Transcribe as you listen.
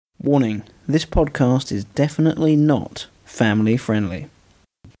Warning, this podcast is definitely not family friendly.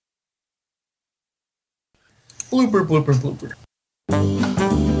 Blooper, blooper, blooper.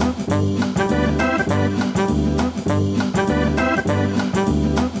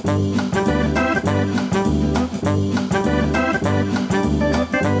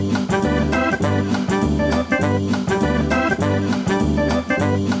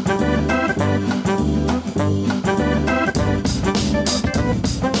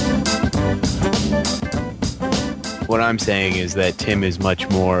 What I'm saying is that Tim is much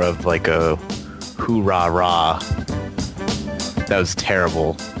more of like a hoorah-rah. That was a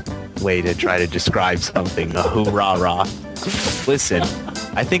terrible way to try to describe something, a hoorah-rah. Listen,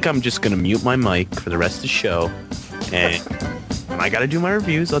 I think I'm just going to mute my mic for the rest of the show, and when I got to do my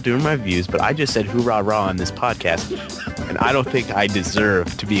reviews, I'll do my reviews, but I just said hoorah-rah on this podcast, and I don't think I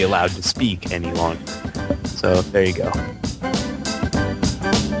deserve to be allowed to speak any longer. So, there you go.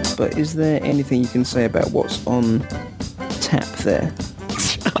 But is there anything you can say about what's on tap there?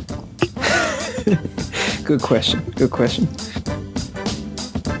 Good question.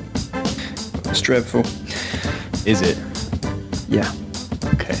 It's dreadful. Is it? Yeah.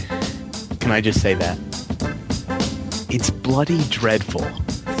 Okay. Can I just say that? It's bloody dreadful.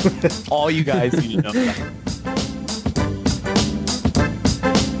 All you guys need to know that.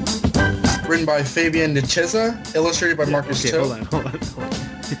 Written by Fabian De Chiesa, illustrated by Marcus Okay, Till. hold on.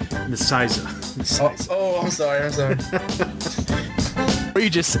 Messiza. Oh, I'm sorry.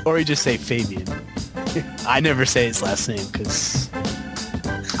 Or you just say Fabian. I never say his last name because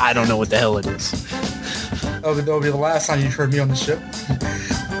I don't know what the hell it is. That'll be the last time you've heard me on the ship.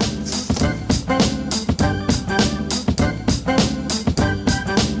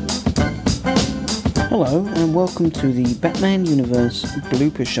 Hello and welcome to the Batman Universe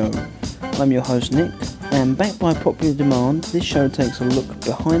Blooper Show. I'm your host Nick, and backed by popular demand, this show takes a look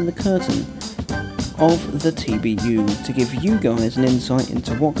behind the curtain of the TBU to give you guys an insight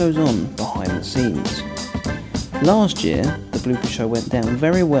into what goes on behind the scenes. Last year, the Blooper Show went down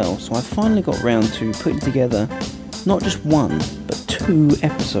very well, so I finally got round to putting together not just one, but 2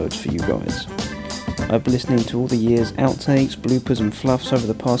 episodes for you guys. I've been listening to all the year's outtakes, bloopers and fluffs over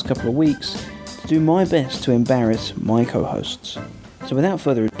the past couple of weeks to do my best to embarrass my co-hosts. So without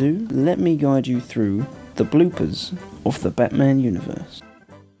further ado, let me guide you through the bloopers of the Batman universe.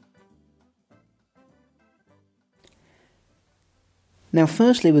 Now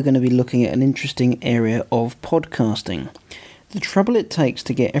firstly we're going to be looking at an interesting area of podcasting. The trouble it takes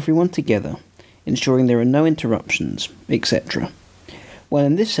to get everyone together, ensuring there are no interruptions, etc. Well,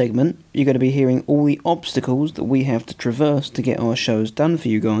 in this segment, you're going to be hearing all the obstacles that we have to traverse to get our shows done for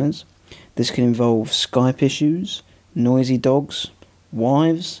you guys. This can involve Skype issues, noisy dogs,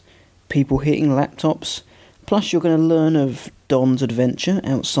 wives, people hitting laptops, plus you're going to learn of Don's adventure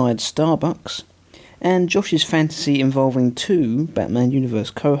outside Starbucks, and Josh's fantasy involving 2 Batman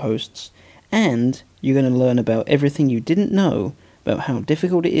Universe co-hosts, and you're going to learn about everything you didn't know about how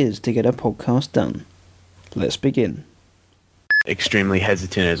difficult it is to get a podcast done. Let's begin. Extremely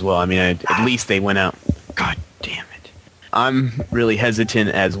hesitant as well. I mean, at least they went out. God damn it. I'm really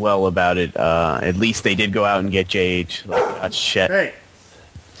hesitant as well about it. At least they did go out and get JH. Like, God, shit. Hey,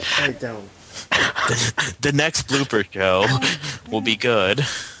 down. The next blooper show will be good.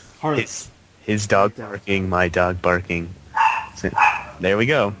 Harley. His dog barking, my dog barking. There we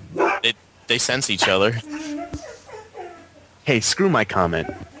go. They sense each other. Hey, screw my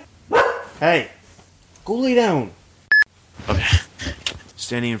comment. Hey, go lay down. Okay.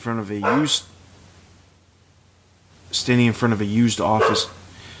 Standing in front of a used office.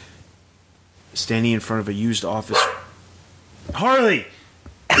 Harley!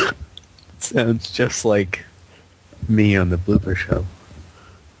 Sounds just like me on the blooper show.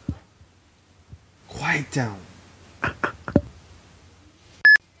 Quiet down.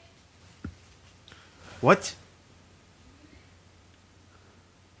 What?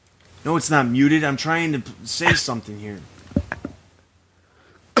 No, it's not muted. I'm trying to say something here.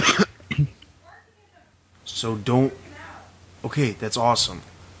 So don't... Okay, that's awesome.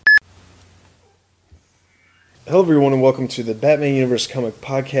 Hello everyone and welcome to the Batman Universe Comic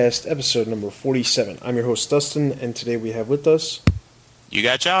Podcast, episode number 47. I'm your host Dustin, and today we have with us... You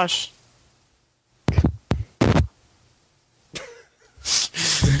got Josh.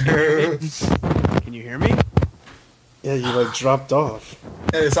 Can you hear me? Yeah, you dropped off.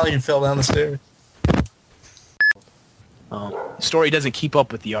 Yeah, it's not even fell down the stairs. Story doesn't keep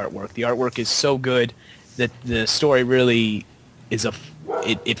up with the artwork. The artwork is so good that the story really is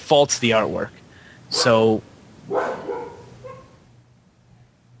it faults the artwork. So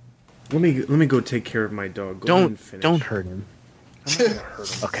Let me go take care of my dog. Go ahead and finish. Don't hurt him. I'm not gonna hurt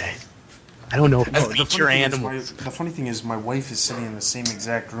him. Okay. I don't know if No, I beat your animals. the funny thing is, my wife is sitting in the same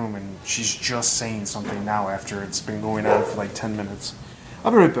exact room, and she's just saying something now after it's been going on for like 10 minutes.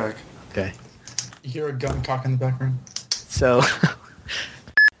 I'll be right back. Okay. You hear a gun cock in the background. So.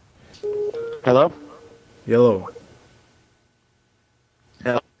 Hello? Yellow.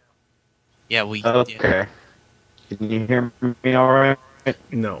 Yeah, we. Okay. Yeah. Can you hear me all right?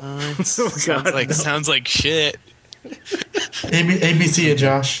 No. Sounds like shit. ABC it,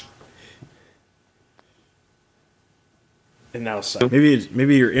 Josh. And now sucks.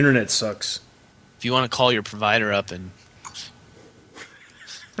 Maybe your internet sucks. If you want to call your provider up and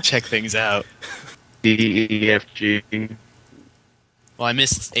check things out. D, E, F, G. Well, I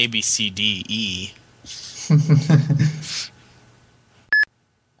missed A, B, C, D, E.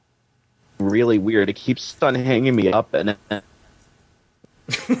 Really weird. It keeps on hanging me up, and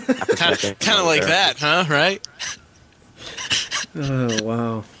Kind of like that, huh? Right? Oh,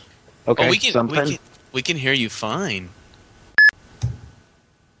 wow. Okay. Oh, we can hear you fine.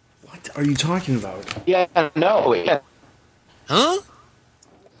 What are you talking about? Yeah. No. Yeah. Huh?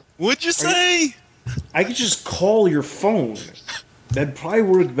 What'd you say? I could just call your phone. That'd probably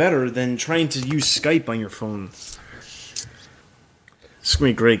work better than trying to use Skype on your phone. It's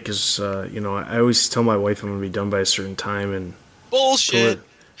gonna be great because I always tell my wife I'm gonna be done by a certain time, and Bullshit.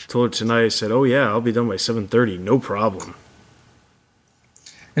 told her tonight. I said, "Oh yeah, I'll be done by 7:30, no problem."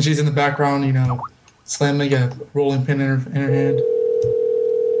 And she's in the background, slamming a rolling pin in her hand.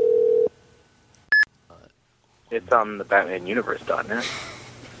 It's on the BatmanUniverse.net.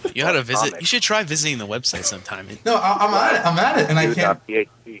 You ought to visit. You should try visiting the website sometime. No, I'm at it, and I can't.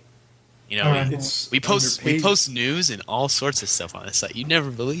 You know, Alright. we post underpaid. news and all sorts of stuff on the site. You'd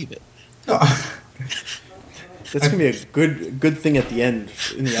never believe it. No. That's gonna be a good thing at the end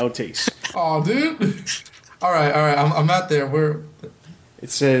in the outtakes. Oh, dude. All right. I'm out there. It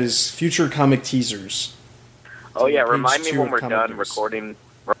says future comic teasers. Oh yeah, Page remind me 2 when of we're comic done news. recording.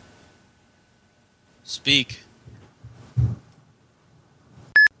 Speak.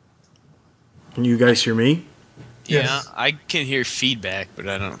 Can you guys hear me? Yes. Yeah, I can hear feedback, but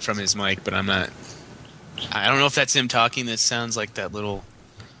I don't from his mic. But I'm not. I don't know if that's him talking. That sounds like that little.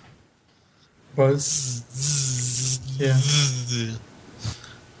 Buzz. Yeah.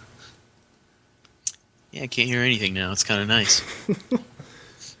 Yeah, I can't hear anything now. It's kind of nice.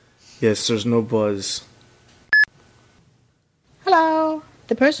 Yes, there's no buzz. Hello.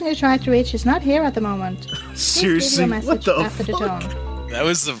 The person you tried to reach is not here at the moment. Seriously, Please leave your what the message after the fuck? tone. That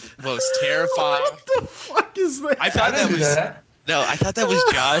was the most terrifying. What the fuck is that? I thought that do was that. no. I thought that was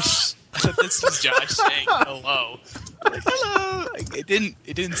Josh. I thought this was Josh saying hello. Like, hello. Like, it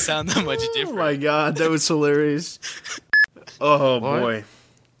didn't sound that much Oh different. my god, that was hilarious. Oh boy.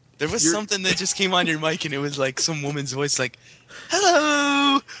 There was something that just came on your mic, and it was like some woman's voice, like,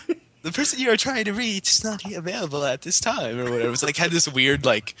 "Hello, the person you are trying to reach is not available at this time," or whatever. It was like had this weird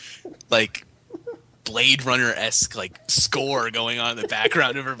like Blade Runner-esque like score going on in the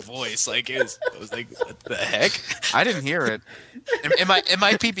background of her voice. Like it was like, what the heck? I didn't hear it. It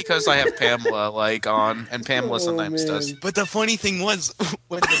might be because I have Pamela on, and Pamela sometimes does. But the funny thing was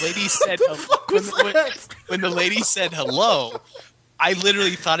when the lady said when the lady said hello, I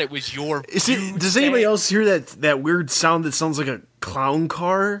literally thought it was your. Does anybody else hear that weird sound that sounds like a clown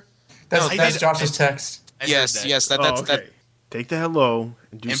car? That's Josh's text. Yes. That's Okay. that. Take the hello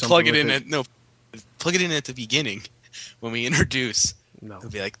and do And something plug it with in plug it in at the beginning when we introduce. No.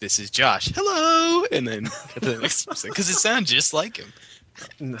 It'll be like, "This is Josh. Hello," and then get to the next person because it sounds just like him.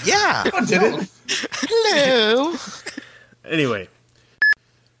 Yeah. Did it? Hello. Anyway,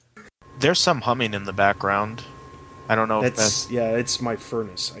 There's some humming in the background. I don't know if that's it's my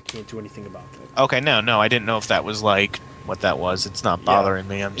furnace. I can't do anything about that. okay. No, I didn't know if that was like what that was. It's not bothering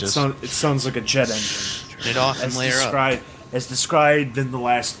me. I'm just. It sounds like a jet engine. Turn it off and layer up. As described in the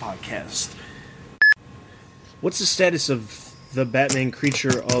last podcast. What's the status of the Batman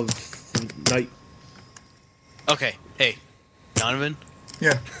creature of the night? Okay, hey, Donovan,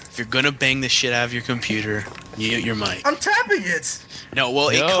 Yeah. if you're gonna bang the shit out of your computer, mute your mic. I'm tapping it. No, well,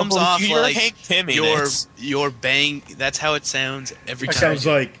 it No, comes off you're like Hank Pym-ing your bang. That's how it sounds every It time. sounds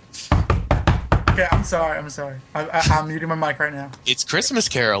like Okay, I'm sorry. I'm muting my mic right now. It's Christmas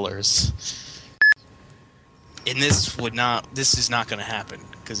carolers. And this is not going to happen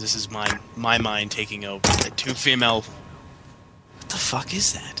because this is my mind taking over. Two female. What the fuck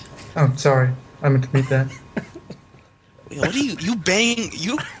is that? Oh, sorry. I meant to mute that. What do you bang?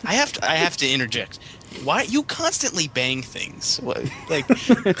 I have to interject. Why you constantly bang things? What, like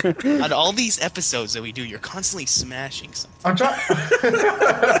on all these episodes that we do, you're constantly smashing something. I'm trying.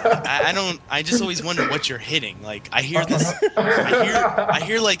 I don't. I just always wonder what you're hitting. Like I hear this. I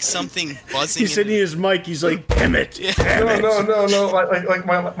hear like something buzzing. He's hitting his mic. He's like, "Damn it! Yeah. Damn it!" No. Like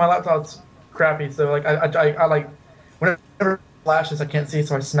my laptop's crappy, so like I like whenever it flashes, I can't see,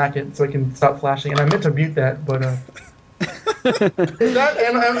 so I smack it so it can stop flashing. And I meant to mute that, but that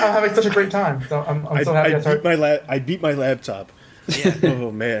and I'm having such a great time. So I'm so happy. I beat my laptop. Yeah. Oh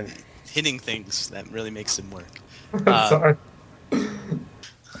man. Hitting things that really makes them work. Sorry. Oh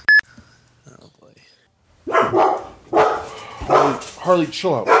boy. Harley,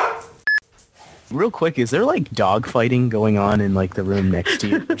 chill out. Real quick, is there like dog fighting going on in like the room next to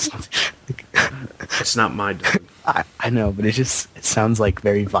you or something? It's not my dog. I know, but it sounds like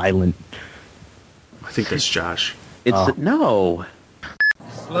very violent. I think that's Josh. It's no.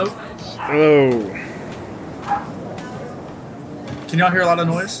 Hello. Hello. Can y'all hear a lot of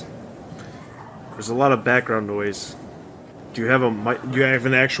noise? There's a lot of background noise. Do you have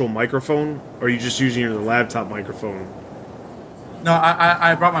an actual microphone, or are you just using your laptop microphone? No,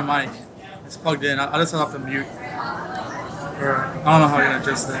 I brought my mic. It's plugged in. I just have to mute. Or I don't know how you're gonna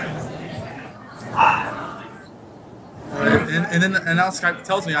adjust that. And now Skype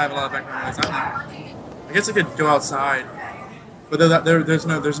tells me I have a lot of background noise. I guess I could go outside, but there's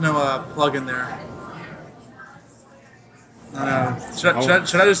no plug in there. Should I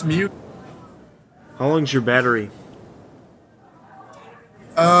just mute? How long's your battery?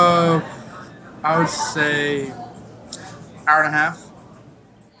 I would say hour and a half.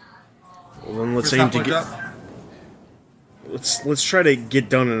 Well, then let's aim to get. Let's try to get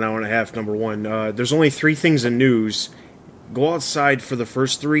done in an hour and a half. Number one, there's only 3 things in news. Go outside for the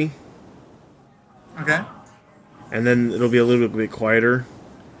first 3. Okay. And then it'll be a little bit quieter.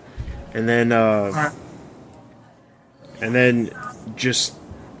 And then, Alright. and then just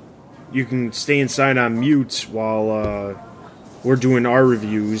you can stay inside on mute while we're doing our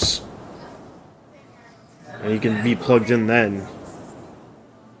reviews, and you can be plugged in then.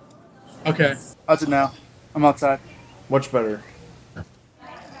 Okay. How's it now? I'm outside. Much better.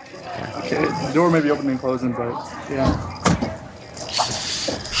 Okay. The door may be opening and closing, but yeah.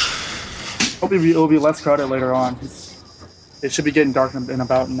 Hopefully it'll be less crowded later on. It should be getting dark in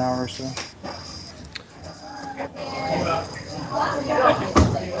about an hour or so.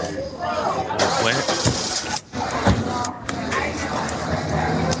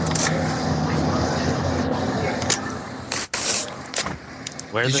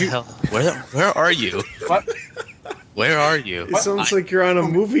 Where? Where are you? What? Where are you? It sounds like you're on a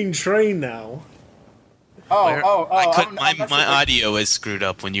moving train now. My audio is screwed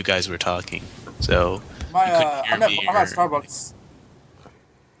up when you guys were talking, so you couldn't hear me. I'm at Starbucks.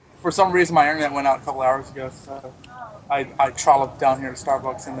 For some reason, my internet went out a couple hours ago, so I trolloped down here to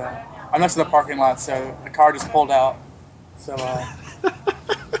Starbucks, and I'm next to the parking lot, so the car just pulled out. So.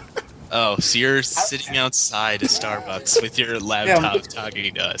 Oh, so you're sitting outside a Starbucks with your laptop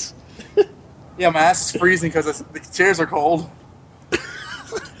talking to us. Yeah, my ass is freezing because the chairs are cold.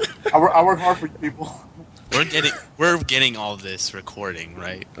 I work hard for you people. We're getting all this recording,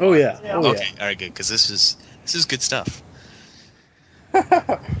 right? Oh yeah. Okay, all right, good, because this is good stuff.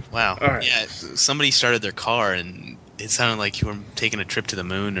 Wow. All right. Yeah, somebody started their car and it sounded like you were taking a trip to the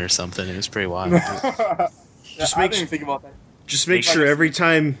moon or something. It was pretty wild. I didn't even think about that. Just make sure every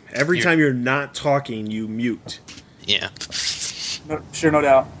time you're not talking, you mute. Yeah. No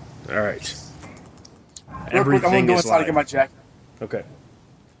doubt. All right. Real quick, I'm gonna go inside and get my jacket. Okay.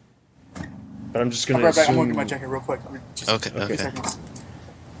 But I'm just gonna. I'll be right back. I'm gonna get my jacket real quick. Okay. 2 seconds.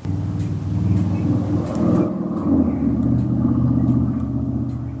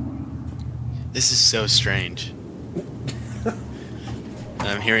 This is so strange.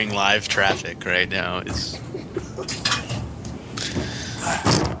 I'm hearing live traffic right now.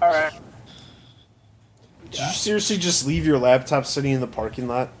 Alright. Did you seriously just leave your laptop sitting in the parking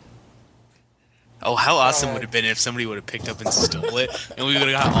lot? Oh, how awesome would it have been if somebody would have picked up and stole it, and we would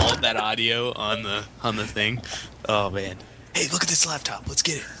have got all of that audio on the thing. Oh man! Hey, look at this laptop. Let's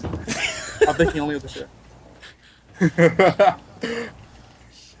get it. I'm thinking only of the shit. Yes,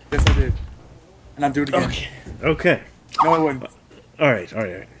 I did. And I'll do it again. Okay. No, I wouldn't. All right.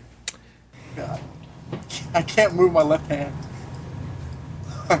 God. I can't move my left hand.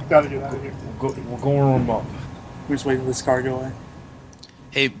 I gotta get out of here. We're going to warm up. We're just waiting for this car to go away.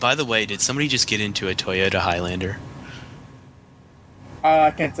 Hey, by the way, did somebody just get into a Toyota Highlander?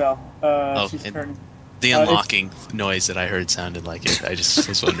 I can't tell. She's and turning. the unlocking noise that I heard sounded like it. I just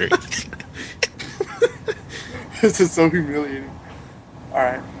was wondering. This is so humiliating.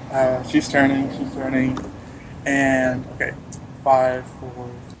 Alright. She's turning, and okay, 5, 4. All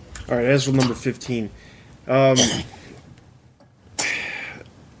right, as with number 15. I'm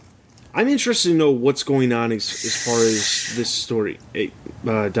interested to know what's going on as far as this story. Hey,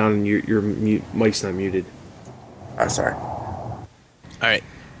 Don, your mic's not muted. Oh, sorry. All right,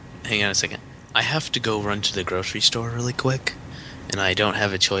 hang on a second. I have to go run to the grocery store really quick, and I don't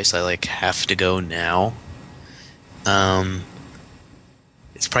have a choice. I have to go now.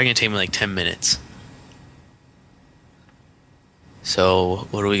 It's probably gonna take me 10 minutes. So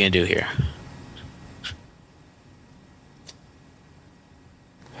what are we gonna do here?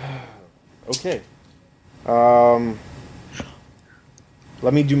 Okay.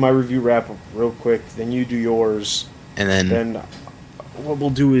 Let me do my review wrap up real quick. Then you do yours. And then what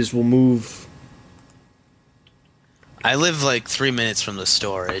we'll do is we'll move. I live 3 minutes from the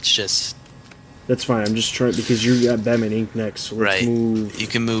store. It's just That's fine. I'm just trying because you got Batman Inc. next. So let's right. move. You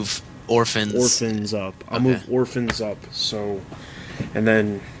can move orphans. Orphans up. I'll Okay. move orphans up. So, and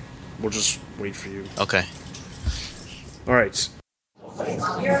then we'll just wait for you. Okay. All right.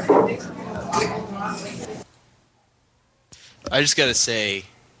 I just gotta say,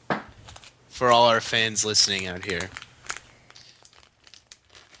 for all our fans listening out here,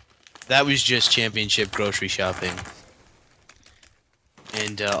 that was just championship grocery shopping.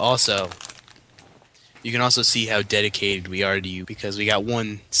 And also, you can also see how dedicated we are to you, because we got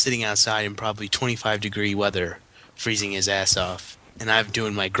one sitting outside in probably 25-degree weather, freezing his ass off. And I'm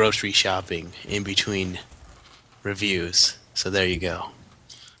doing my grocery shopping in between reviews. So there you go.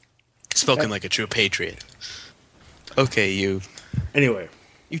 Spoken like a true patriot. Okay, you. Anyway.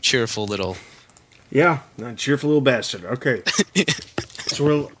 You cheerful little. Yeah, not cheerful little bastard. Okay. So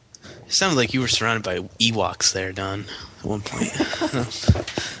we're. It sounded like you were surrounded by Ewoks there, Don, at one point.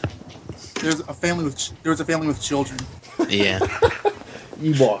 There was a family with children. Yeah.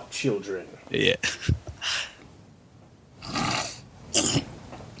 Ewok children. Yeah.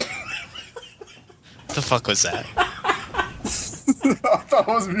 What the fuck was that? I thought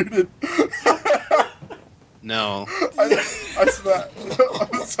I was muted. No. I spat.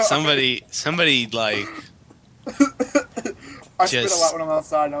 Somebody I spit a lot when I'm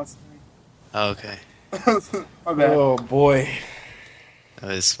outside. And I was okay. My bad. Oh boy. That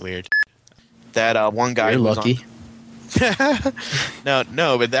was weird. That one guy You're who was lucky.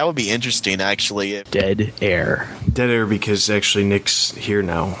 No, but that would be interesting actually. If Dead air. Dead air because actually Nick's here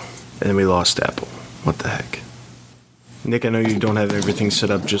now, and then we lost Apple. What the heck? Nick, I know you don't have everything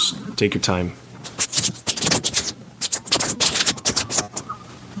set up. Just take your time.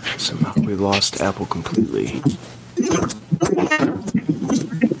 Somehow we lost Apple completely.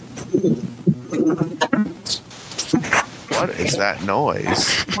 what is that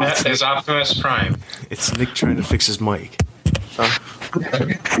noise? That is Optimus Prime. It's Nick trying to fix his mic.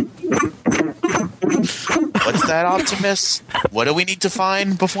 What's that, Optimus? What do we need to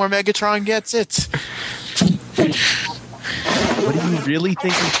find before Megatron gets it? What do you really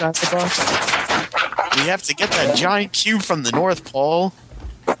think we got the boss? We have to get that giant cube from the North Pole.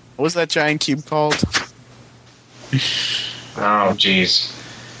 What was that giant cube called? Oh, jeez.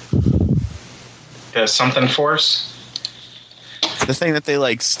 The something force? The thing that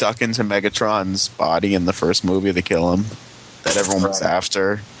they stuck into Megatron's body in the first movie to kill him. That everyone was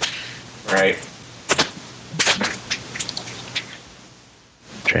after. Right.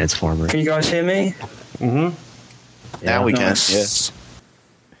 Transformer. Can you guys hear me? Mm-hmm. Now we can. Nice. Yeah.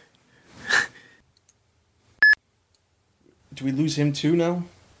 Do we lose him too now?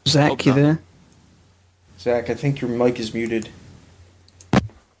 Zach, you there? Zach, I think your mic is muted.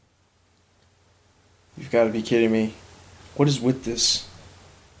 You've got to be kidding me. What is with this?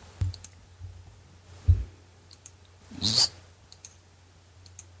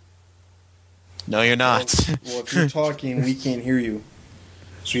 No, you're not. Well, if you're talking, we can't hear you.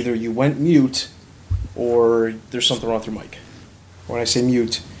 So either you went mute, or there's something wrong with your mic. When I say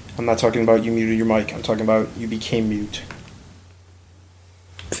mute, I'm not talking about you muted your mic. I'm talking about you became mute.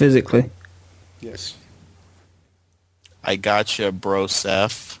 Physically. Yes. I gotcha, bro,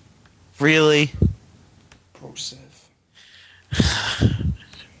 Seth. Really? Process.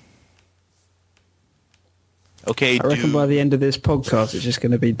 Okay, I reckon dude. by the end of this podcast, it's just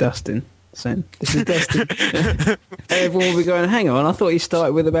going to be Dustin saying, "This is Dustin." Everyone will be going, "Hang on, I thought he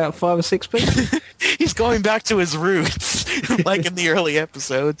started with about 5 or 6 people." He's going back to his roots, like in the early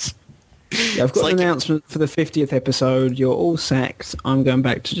episodes. Yeah, I've got an announcement for the 50th episode. You're all sacked. I'm going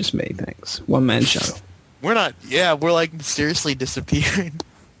back to just me, thanks. One-man show. We're not. Yeah, we're mysteriously disappearing.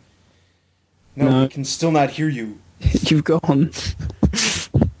 No, we can still not hear you. You've gone.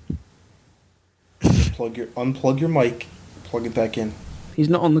 Unplug your mic, plug it back in. He's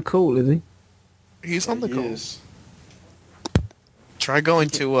not on the call, is he? He's on the He call. is. Try going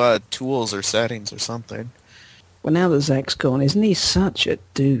to tools or settings or something. Well, now that Zach's gone, isn't he such a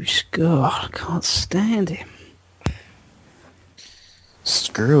douche? God, I can't stand him.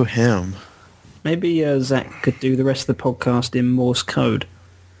 Screw him. Maybe Zach could do the rest of the podcast in Morse code.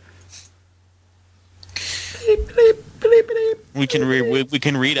 We can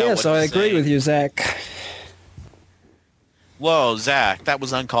read out. Yes, what I he's agree saying. with you, Zach. Whoa, Zach, that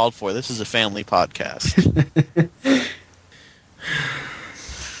was uncalled for. This is a family podcast.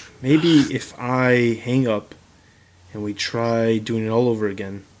 Maybe if I hang up and we try doing it all over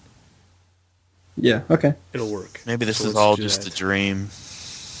again, Yeah, okay. it'll work. Maybe this So is let's all do just that. a dream.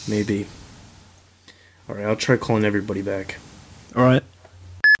 Maybe. Alright, I'll try calling everybody back. All right.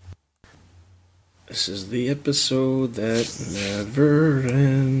 This is the episode that never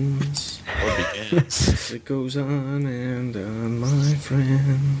ends. Or begins. It goes on and on, my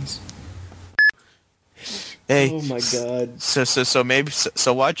friends. Hey. Oh my god.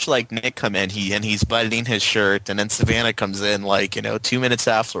 So watch like Nick come in. He's buttoning his shirt, and then Savannah comes in 2 minutes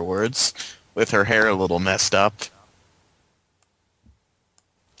afterwards with her hair a little messed up.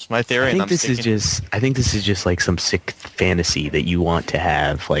 It's my theory. I think this is just like some sick fantasy that you want to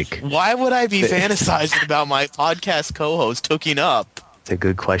have. Like, Why would I be fantasizing about my podcast co-host hooking up? it's a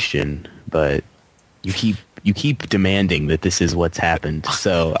good question, but you keep demanding that this is what's happened.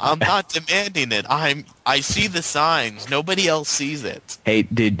 So I'm not demanding it. I see the signs. Nobody else sees it. hey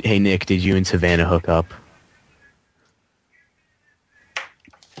Nick, did you and Savannah hook up?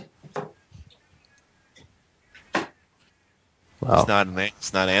 Well,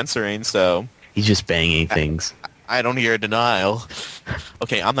 It's not answering. So he's just banging things. I don't hear a denial.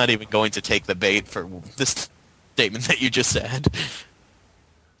 Okay, I'm not even going to take the bait for this statement that you just said.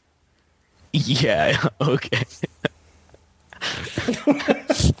 Yeah, okay.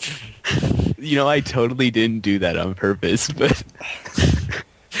 I totally didn't do that on purpose, but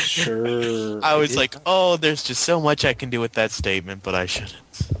Sure. I was like, oh, there's just so much I can do with that statement, but I shouldn't.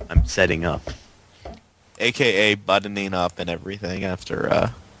 I'm setting up. AKA buttoning up and everything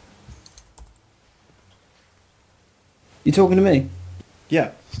after, You talking to me?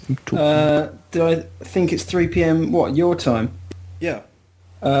 Yeah. Do I think it's 3 p.m. What, your time? Yeah.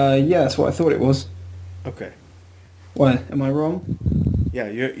 Yeah, that's what I thought it was. Okay. Why, am I wrong? Yeah,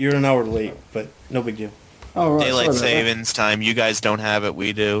 you're an hour late, but no big deal. Oh, right. daylight sorry about savings time. You guys don't have it.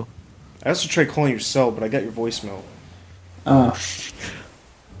 We do. I also tried calling your cell, but I got your voicemail. that. Ah,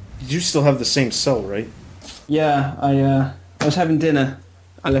 You still have the same cell, right? yeah, I was having dinner.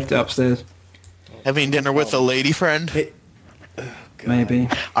 I left it upstairs. Having dinner with a lady friend? Hey. Maybe.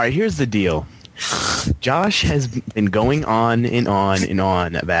 All right, here's the deal. Josh has been going on and on and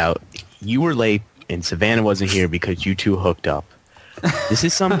on about you were late and Savannah wasn't here because you two hooked up. This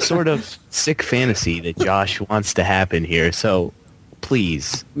is some sort of sick fantasy that Josh wants to happen here, so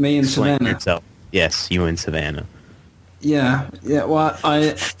please Me and explain Savannah. yourself. Yes, you and Savannah. Yeah. Well,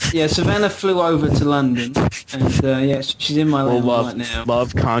 Savannah flew over to London, and yeah, she's in my Well, lounge right now.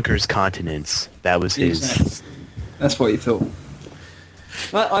 love conquers continents. That was his. Exactly. That's what you thought.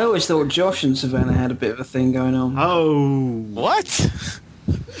 I always thought Josh and Savannah had a bit of a thing going on. Oh. What?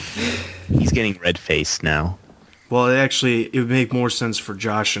 He's getting red-faced now. Well, it would make more sense for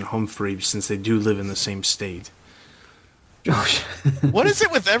Josh and Humphrey since they do live in the same state. Josh. What is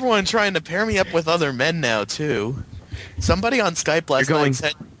it with everyone trying to pair me up with other men now, too? Somebody on Skype last night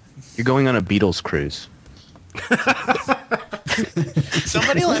said... You're going on a Beatles cruise.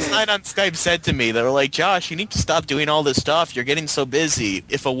 Somebody last night on Skype said to me, they were like, Josh, you need to stop doing all this stuff. You're getting so busy.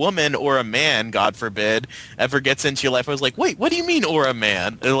 If a woman or a man, God forbid, ever gets into your life, I was like, wait, what do you mean or a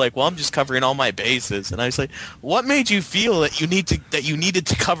man? They're like, well, I'm just covering all my bases. And I was like, what made you feel that you needed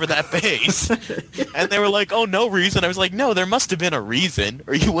to cover that base? And they were like, oh, no reason. I was like, no, there must have been a reason,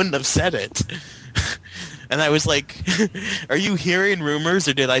 or you wouldn't have said it. And I was like, are you hearing rumors,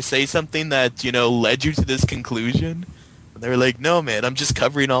 or did I say something that, led you to this conclusion? And they were like, no, man, I'm just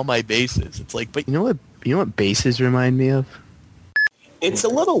covering all my bases. It's like, but You know what bases remind me of? It's a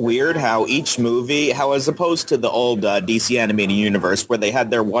little weird how each movie, how as opposed to the old DC animated universe where they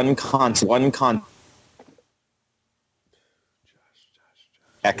had their one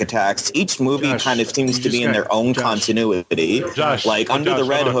attacks, each movie Josh, kind of seems you to be just in got- their own Josh. continuity. Josh, like oh, Under Josh, the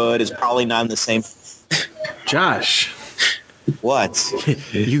Red hold on. Hood is probably not in the same. Josh, What?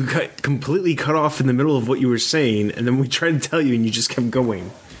 you got completely cut off in the middle of what you were saying, and then we tried to tell you, and you just kept going.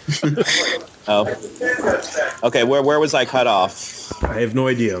 Oh. Okay, where was I cut off? I have no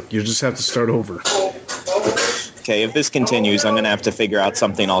idea. You just have to start over. Okay, if this continues, I'm going to have to figure out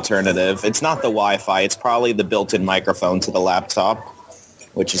something alternative. It's not the Wi-Fi. It's probably the built-in microphone to the laptop.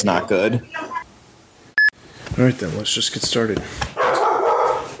 which is not good. All right, then, let's just get started.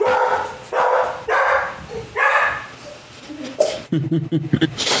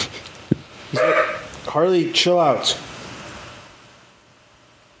 Harley, chill out.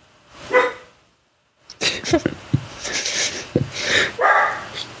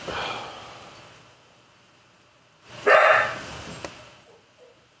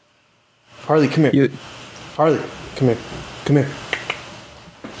 Harley, come here. Harley, come here. Come here.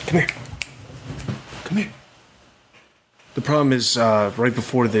 Come here. Come here. The problem is, right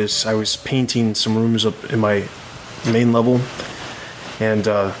before this, I was painting some rooms up in my main level, and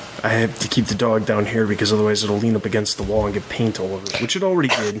I have to keep the dog down here because otherwise it'll lean up against the wall and get paint all over it, which it already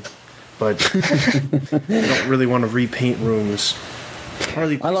did, but I don't really want to repaint rooms.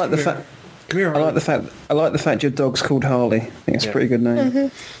 Harley, I like the fact. Come here, Harley. I like the fact your dog's called Harley. I think it's a pretty good name. Mm-hmm.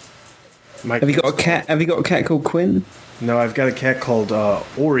 Have you got a cat? Have you got a cat called Quinn? No, I've got a cat called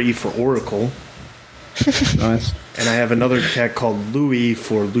Ori for Oracle. Nice. And I have another cat called Louie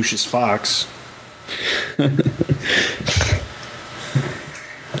for Lucius Fox. And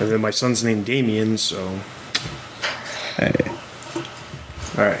then my son's named Damien, so... Hey.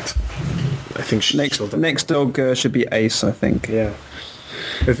 Alright. I think next dog should be Ace, I think. Yeah.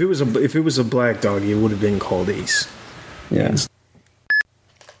 If it was a black dog, it would have been called Ace. Yeah.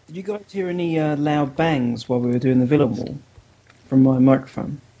 Did you guys hear any loud bangs while we were doing the villain wall from my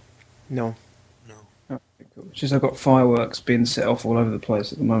microphone? No. Oh, cool. It's just I've got fireworks being set off all over the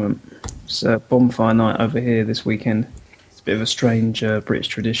place at the moment. It's bonfire night over here this weekend. It's a bit of a strange British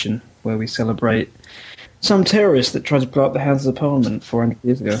tradition where we celebrate some terrorist that tried to blow up the Houses of Parliament 400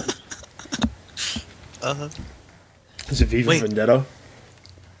 years ago. Is it Viva Vendetta?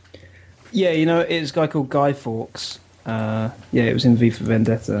 Yeah, you know, it's a guy called Guy Fawkes. It was in V for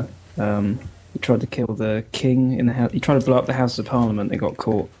Vendetta. He tried to kill the king in the house. He tried to blow up the House of Parliament. They got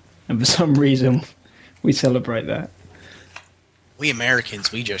caught, and for some reason, we celebrate that. We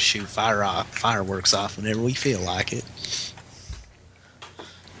Americans, we just shoot fireworks off whenever we feel like it.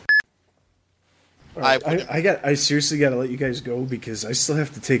 Right, I seriously got to let you guys go because I still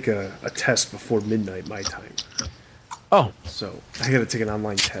have to take a test before midnight my time. Oh. So I got to take an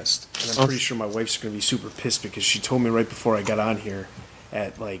online test, and I'm pretty sure my wife's going to be super pissed because she told me right before I got on here,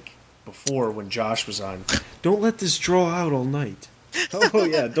 before when Josh was on, don't let this draw out all night. Oh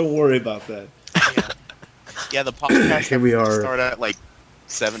yeah, don't worry about that. Yeah, the podcast Here we are. Start at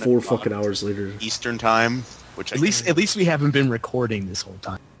 7 4 o'clock fucking hours later. Eastern time, which At least we haven't been recording this whole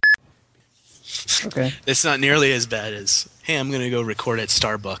time. Okay. It's not nearly as bad as, hey, I'm going to go record at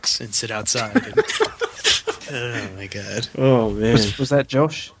Starbucks and sit outside. Oh, my God. Oh, man. Was that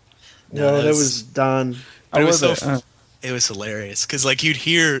Josh? No, that was Don. It was hilarious because you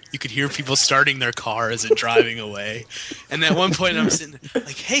could hear people starting their cars and driving away, and at one point I'm sitting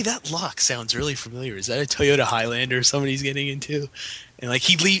like, "Hey, that lock sounds really familiar. Is that a Toyota Highlander somebody's getting into?" And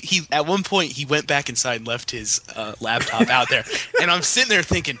he at one point he went back inside and left his laptop out there, and I'm sitting there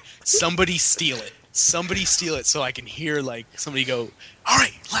thinking, "Somebody steal it! Somebody steal it!" So I can hear somebody go, "All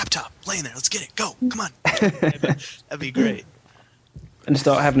right, laptop laying there. Let's get it. Go, come on." That'd be great. And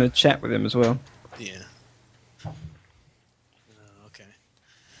start having a chat with him as well. Yeah. Okay.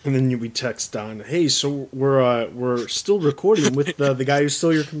 And then we text Don, "Hey, so we're still recording with the guy who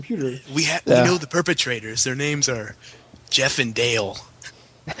stole your computer." We know the perpetrators. Their names are Jeff and Dale.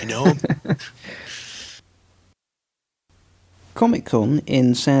 You know 'em? Comic-Con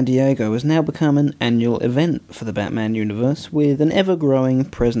in San Diego has now become an annual event for the Batman universe, with an ever-growing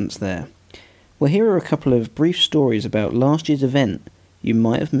presence there. Well, here are a couple of brief stories about last year's event you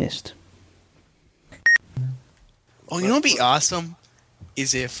might have missed. Oh, you know what'd be awesome?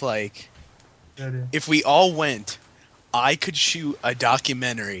 Is if we all went, I could shoot a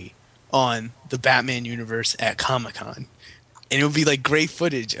documentary on the Batman universe at Comic-Con. And it would be great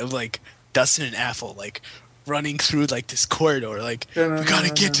footage of Dustin and Apple running through this corridor, we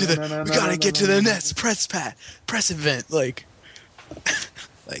gotta get to the next press event.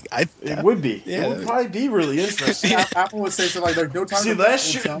 It would be. Yeah, it would probably be really interesting. Apple would say so there's no time. See,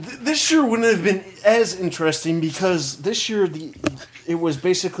 this year wouldn't have been as interesting because this year it was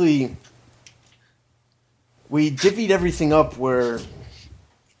basically we divvied everything up where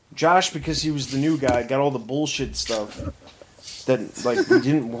Josh, because he was the new guy, got all the bullshit stuff that we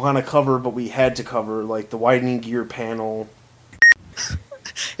didn't want to cover but we had to cover, the widening gear panel.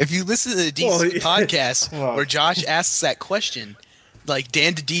 If you listen to the DC podcast where Josh asks that question,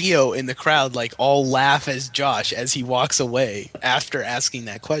 Dan DiDio in the crowd all laugh as Josh as he walks away after asking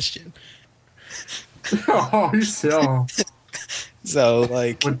that question. Oh, you're so. So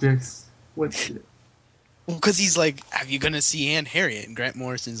What dicks? What shit? Because he's like, "Are you gonna see Aunt Harriet?" And Grant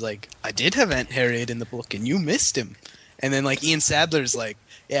Morrison's like, "I did have Aunt Harriet in the book, and you missed him." And then like Ian Sadler's like,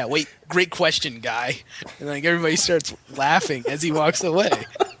 "Yeah, wait, great question, guy." And like everybody starts laughing as he walks away.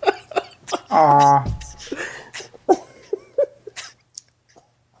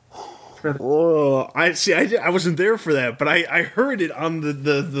 Whoa! I see. I wasn't there for that, but I heard it on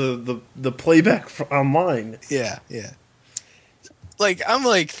the playback online. Yeah. Like I'm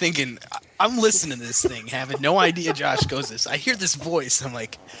like thinking, I'm listening to this thing, having no idea Josh goes this. I hear this voice. I'm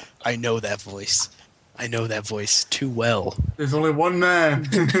like, I know that voice. I know that voice too well. There's only one man.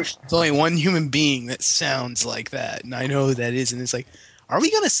 There's only one human being that sounds like that, and I know who that is. And it's like, are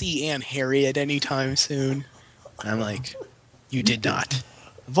we gonna see Aunt Harriet anytime soon? And I'm like, you did not.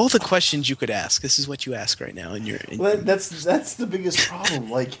 Of all the questions you could ask, this is what you ask right now. That's the biggest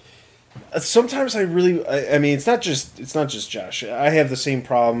problem. Like sometimes I mean, it's not just Josh. I have the same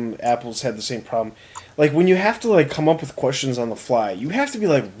problem. Apple's had the same problem. Like when you have to like come up with questions on the fly, you have to be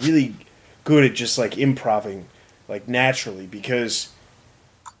like really good at just like improvising like naturally, because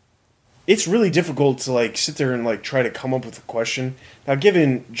it's really difficult to like sit there and like try to come up with a question. Now,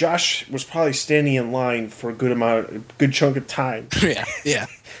 given Josh was probably standing in line for a good chunk of time. Yeah.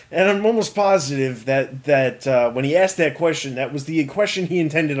 And I'm almost positive that when he asked that question, that was the question he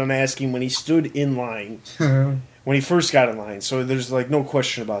intended on asking when he stood in line, when he first got in line. So there's like no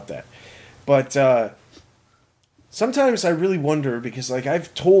question about that. But sometimes I really wonder, because like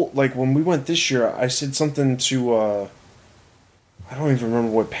I've told, like when we went this year, I said something to, I don't even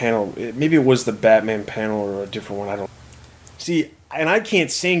remember what panel. Maybe it was the Batman panel or a different one. I don't see. And I can't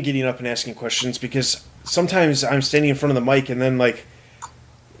stand getting up and asking questions, because sometimes I'm standing in front of the mic and then like,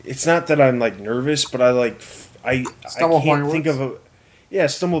 it's not that I'm like nervous, but I can't think of a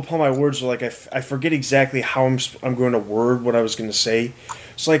stumble upon my words, or like I forget exactly how I'm going to word what I was going to say.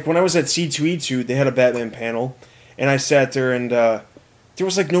 So like when I was at C2E2, they had a Batman panel, and I sat there and there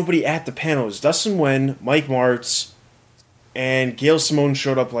was like nobody at the panel. It was Dustin Wen, Mike Martz, and Gail Simone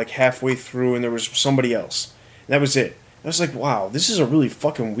showed up like halfway through, and there was somebody else. And that was it. I was like, wow, this is a really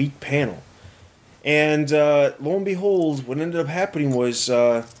fucking weak panel. And lo and behold, what ended up happening was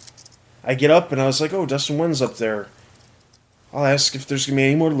I get up and I was like, oh, Dustin Wen's up there. I'll ask if there's going to be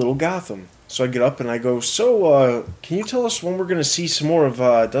any more Little Gotham. So I get up and I go, so can you tell us when we're going to see some more of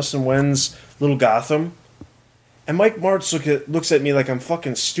Dustin Wen's Little Gotham? And Mike Martz looks at me like I'm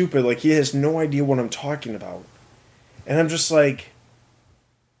fucking stupid, like he has no idea what I'm talking about. And I'm just like,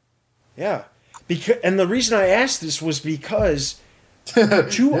 yeah. And the reason I asked this was because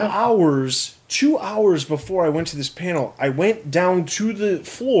 2 hours before I went to this panel, I went down to the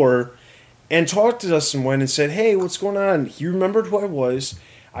floor and talked to Dustin Wen and said, hey, what's going on? He remembered who I was.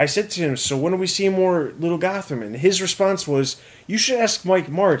 I said to him, so when are we seeing more Little Gotham? And his response was, you should ask Mike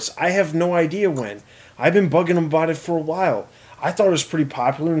Martz. I have no idea when. I've been bugging him about it for a while. I thought it was pretty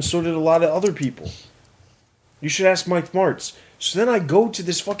popular, and so did a lot of other people. You should ask Mike Martz. So then I go to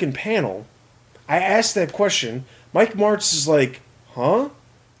this fucking panel. I ask that question. Mike Martz is like, huh?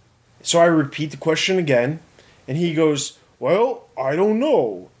 So I repeat the question again, and he goes, well, I don't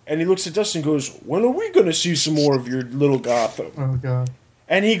know. And he looks at Dustin and goes, when are we going to see some more of your Little Gotham? Oh, God.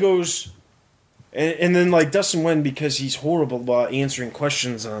 And he goes, and then like Dustin Wen, because he's horrible about answering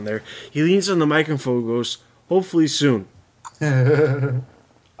questions on there, he leans on the microphone and goes, hopefully soon. I'm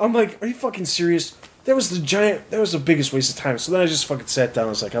like, are you fucking serious? That was the biggest waste of time. So then I just fucking sat down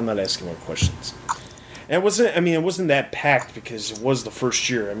and was like, I'm not asking more questions. And it wasn't that packed because it was the first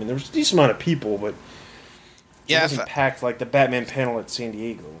year. I mean, there was a decent amount of people, but it wasn't packed like the Batman panel at San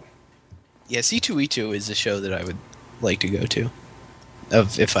Diego. Yeah, C2E2 is a show that I would like to go to.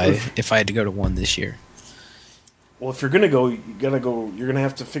 If I had to go to one this year. Well, if you're gonna go, you gotta go. You're gonna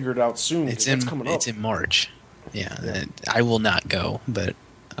have to figure it out soon. It's coming up. It's in March. Yeah, I will not go, but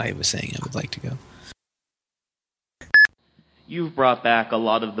I was saying I would like to go. You've brought back a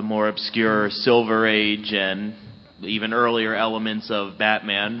lot of the more obscure Silver Age and even earlier elements of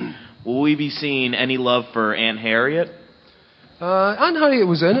Batman. Will we be seeing any love for Aunt Harriet? Aunt Harriet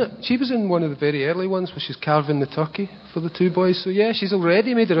was in it. She was in one of the very early ones where she's carving the turkey for the two boys. So yeah, she's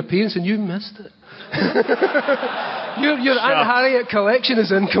already made her appearance and you missed it. Your Aunt Harriet collection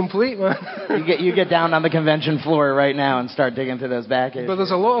is incomplete, man. You get down on the convention floor right now and start digging through those back issues. But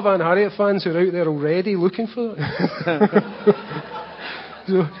there's a lot of Aunt Harriet fans who are out there already looking for it.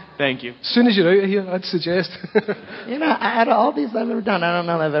 So, thank you. As soon as you're out of here, I'd suggest. Out of all these I've ever done, I don't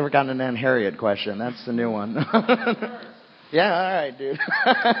know that I've ever gotten an Aunt Harriet question. That's the new one. Yeah, all right, dude.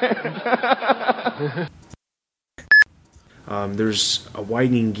 There's a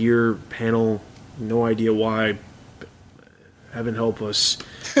widening gear panel. No idea why. Heaven help us.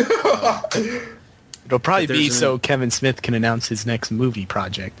 It'll probably But be there's so Kevin Smith can announce his next movie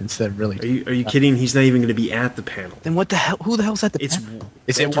project instead of really. Are you kidding? He's not even going to be at the panel. Then what the hell? Who the hell's at the panel?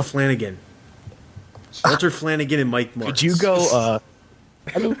 It's Walter Flanagan. Walter Flanagan and Mike Marks. Could you go?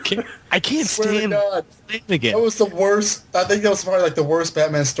 I can't stand Flanagan. That was the worst. I think that was probably like the worst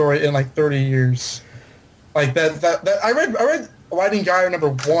Batman story in like 30 years. Like that I read Writing Guide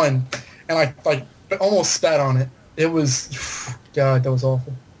 #1, and I like almost spat on it. It was, God, that was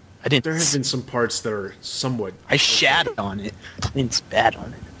awful. There have been some parts that are somewhat. I shat on it. I didn't spat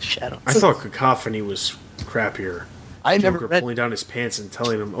on it. Shat on it. I thought Cacophony was crappier. I Joker never read. pulling down his pants and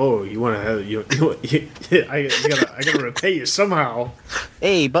telling him, "Oh, you want to have I gotta repay you somehow."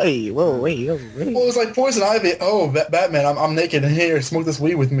 Hey, buddy, whoa, wait, whoa, wait. Well, it was like Poison Ivy. Oh, Batman, I'm naked and here, smoke this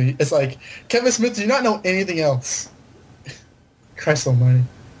weed with me. It's like, Kevin Smith, do you not know anything else? Christ almighty.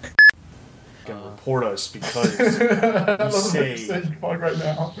 Gonna report us because you say right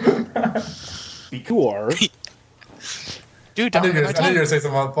now. you are. Dude, I knew you were gonna say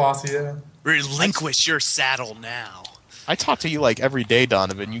something about Bossy, yeah. Relinquish your saddle now. I talk to you like every day,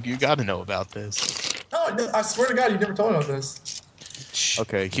 Donovan. You got to know about this. Oh, I swear to God, you never told me about this.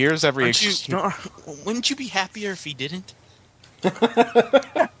 Okay, here's every. Wouldn't you be happier if he didn't?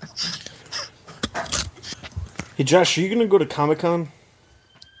 Hey, Josh, are you gonna go to Comic-Con?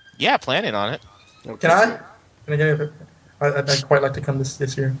 Yeah, planning on it. Okay. Can I? Can I get it? I'd quite like to come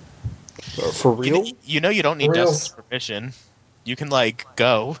this year. For real? You know you don't need Justin's permission. You can, like,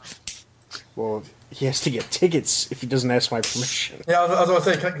 go. Well, he has to get tickets if he doesn't ask my permission. Yeah, I was going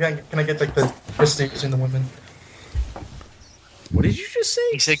to say, can I get, like, the prestige in the women? What did you just say?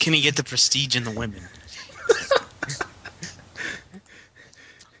 He said, can he get the prestige in the women?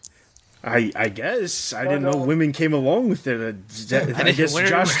 I guess. I didn't know women came along with it. I guess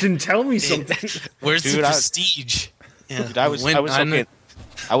Josh can tell me something. Where's the prestige? Dude, I was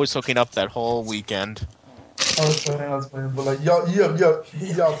hooking up that whole weekend. I was playing, but like, y'all.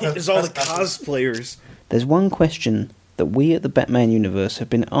 It's all the cosplayers. There's one question that we at the Batman universe have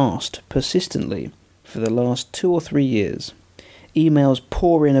been asked persistently for the last 2 or 3 years. Emails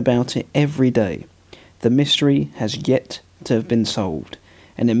pour in about it every day. The mystery has yet to have been solved,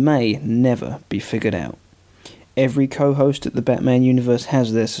 and it may never be figured out. Every co-host at the Batman universe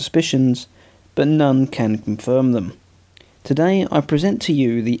has their suspicions, but none can confirm them. Today I present to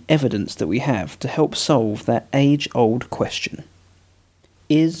you the evidence that we have to help solve that age-old question.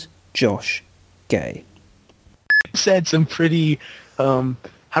 Is Josh gay? Said some pretty, how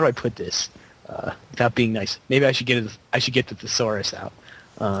do I put this, without being nice? Maybe I should get the thesaurus out.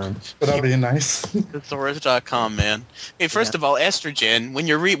 Without being nice. Thesaurus.com, man. Hey, first of all, estrogen. When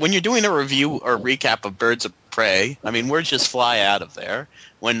you're doing a review or recap of Birds of Prey, I mean, words just fly out of there.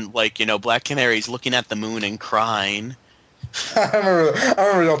 When, like, Black Canary's looking at the moon and crying. I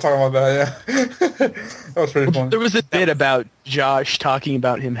remember y'all talking about that, yeah. That was pretty funny. There was a bit about Josh talking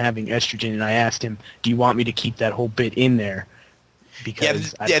about him having estrogen, and I asked him, do you want me to keep that whole bit in there?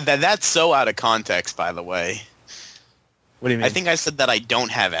 Because that's so out of context, by the way. What do you mean? I think I said that I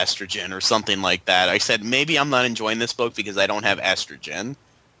don't have estrogen or something like that. I said maybe I'm not enjoying this book because I don't have estrogen.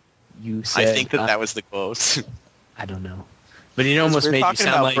 You said... I think that was the quote. I don't know. But it almost made you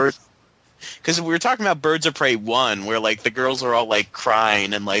sound like... Because we were talking about Birds of Prey 1, where, like, the girls are all, like,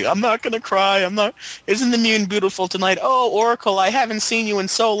 crying and, like, I'm not going to cry, isn't the moon beautiful tonight? Oh, Oracle, I haven't seen you in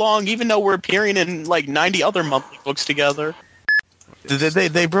so long, even though we're appearing in, like, 90 other monthly books together.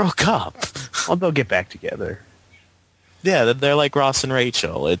 They broke up. Well, they'll get back together. Yeah, they're like Ross and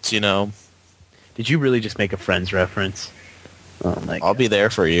Rachel. It's, Did you really just make a Friends reference? Oh, my God. I'll be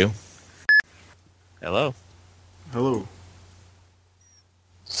there for you. Hello. Hello.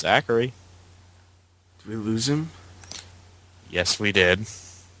 Zachary. Did we lose him? Yes, we did.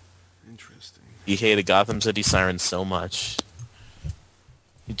 Interesting. He hated Gotham City Sirens so much.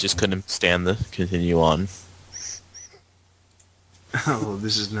 He just couldn't stand the continue on. Oh,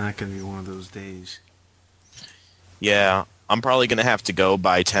 this is not going to be one of those days. Yeah, I'm probably going to have to go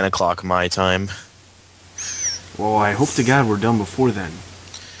by 10 o'clock my time. Well, I hope to God we're done before then.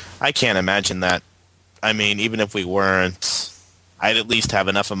 I can't imagine that. I mean, even if we weren't, I'd at least have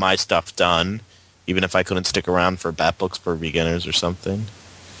enough of my stuff done, even if I couldn't stick around for Bat Books for Beginners or something.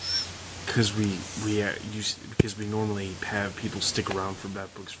 Because we normally have people stick around for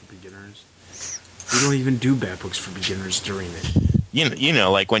Bat Books for Beginners. We don't even do Bat Books for Beginners during it. You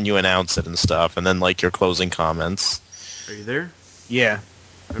know, like when you announce it and stuff, and then like your closing comments. Are you there? Yeah.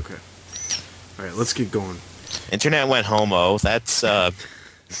 Okay. All right, let's get going. Internet went homo. That's gonna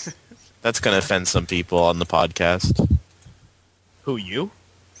offend some people on the podcast. Who, you?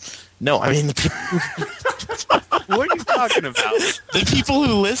 No, I mean the people. What are you talking about? The people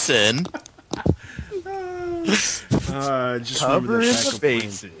who listen. Just remember Covering that the backup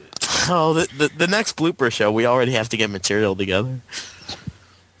bases. Oh, the next blooper show, we already have to get material together.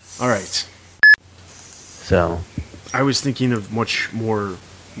 All right. So, I was thinking of much more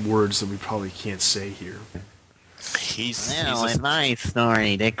words that we probably can't say here. well, in my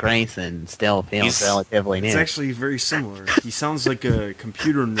story, Dick Grayson still feels relatively new. It's actually very similar. He sounds like a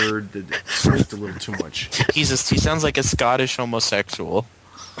computer nerd that smoked a little too much. He sounds like a Scottish homosexual.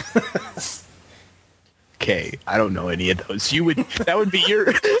 Okay, I don't know any of those. That would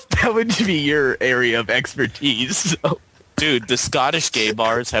be your area of expertise. So. Dude, the Scottish gay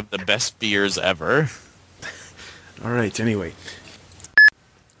bars have the best beers ever. All right. Anyway.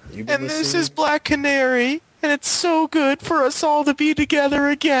 And this is Black Canary, and it's so good for us all to be together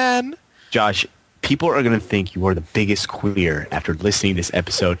again. Josh, people are going to think you are the biggest queer after listening to this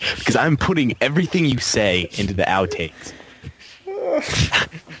episode because I'm putting everything you say into the outtakes.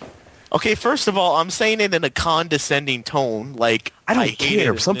 Okay, first of all, I'm saying it in a condescending tone. Like I don't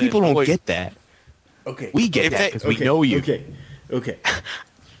care. Some people don't get that. Okay. We get that because we know you. Okay.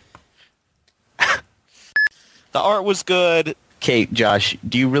 The art was good. Okay, Josh,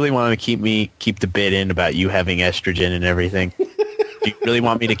 do you really want to keep the bit in about you having estrogen and everything? Do you really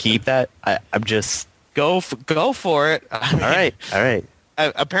want me to keep that? I'm just go for it. All right.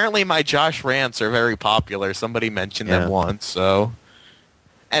 Apparently, my Josh rants are very popular. Somebody mentioned them once, so.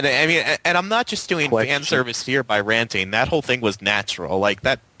 And I mean, and I'm not just doing fan service here by ranting. That whole thing was natural. Like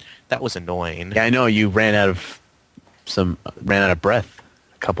that was annoying. Yeah, I know you ran out of breath.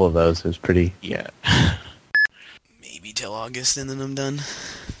 A couple of those. It was pretty. Yeah. Maybe till August, and then I'm done.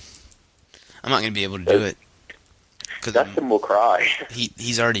 I'm not gonna be able to do it. Dustin will cry.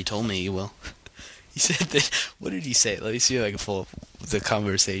 He's already told me he will. He said that. What did he say? Let me see if I can pull up the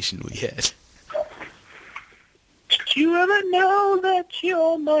conversation we had. Did you ever know that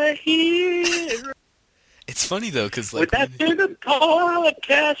you're my hero? It's funny though, because like Without you, the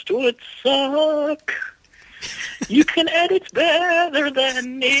podcast would suck. You can edit better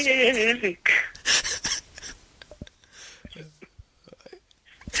than Nick.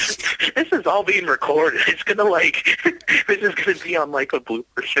 This is all being recorded. It's gonna this is gonna be on like a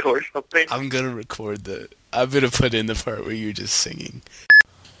blooper show or something. I'm gonna put in the part where you're just singing.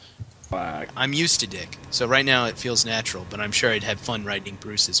 I'm used to Dick, so right now it feels natural, but I'm sure I'd have fun writing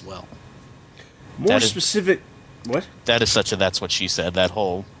Bruce as well. More specific. What? That is such a that's what she said, that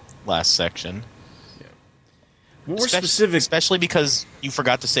whole last section. Yeah. More specific. Especially because you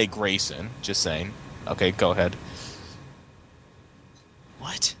forgot to say Grayson, just saying. Okay, go ahead.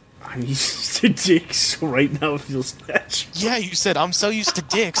 What? I'm used to Dick, so right now it feels natural. Yeah, you said, I'm so used to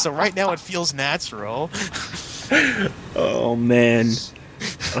Dick, so right now it feels natural. Oh, man.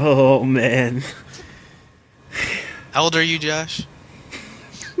 Oh, man. How old are you, Josh?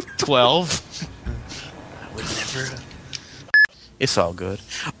 12. I would never. It's all good.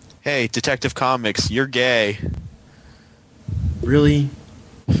 Hey, Detective Comics, you're gay. Really?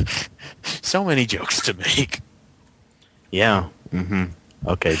 So many jokes to make. Yeah. Mm-hmm.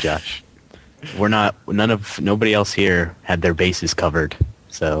 Okay, Josh. Nobody else here had their bases covered,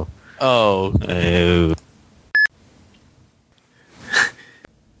 so. Oh.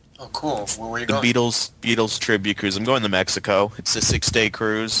 Oh, cool. Where were you The going? Beatles tribute cruise. I'm going to Mexico. It's a 6-day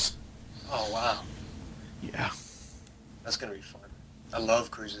cruise. Oh, wow. Yeah. That's going to be fun. I love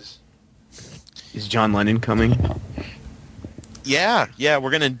cruises. Is John Lennon coming? Yeah,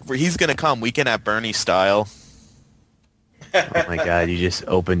 he's gonna come Weekend at Bernie style. Oh my God! You just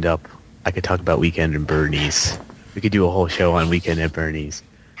opened up. I could talk about Weekend at Bernie's. We could do a whole show on Weekend at Bernie's.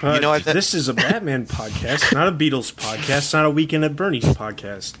 You know what? This is a Batman podcast, not a Beatles podcast, not a Weekend at Bernie's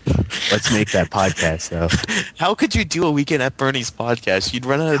podcast. Let's make that podcast, though. How could you do a Weekend at Bernie's podcast? You'd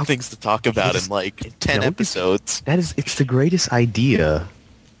run out of things to talk about in like 10 episodes. It's the greatest idea,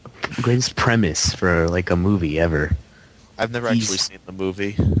 greatest premise for like a movie ever. I've never actually seen the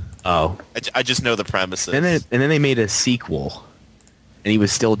movie. Oh. I just know the premises. And then they made a sequel, and he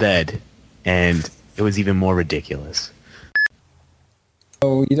was still dead, and it was even more ridiculous.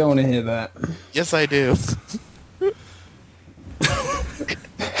 Oh, you don't want to hear that. Yes, I do.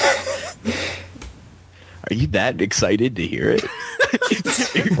 Are you that excited to hear it?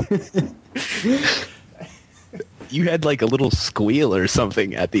 You had like a little squeal or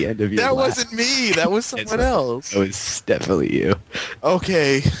something at the end of your That laugh. wasn't me. That was someone else. It was definitely you.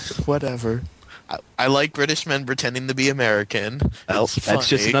 Okay, whatever. I like British men pretending to be American. Well, that's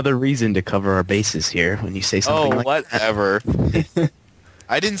just another reason to cover our bases here when you say something like whatever.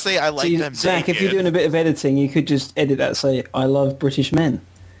 I didn't say I like them Zach, naked. if you're doing a bit of editing, you could just edit that, say, I love British men.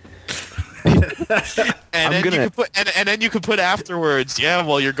 And then you could put, and then you could put afterwards. Yeah,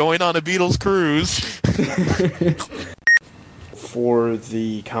 well, you're going on a Beatles cruise. For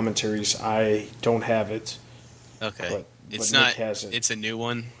the commentaries, I don't have it. Okay. But It's Nick not. has it. It's a new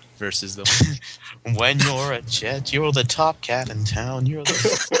one versus the. When you're a jet, you're the top cat in town. You're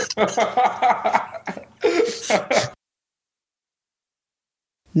the.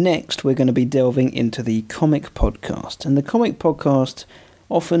 Next, we're going to be delving into the comic podcast, and the comic podcast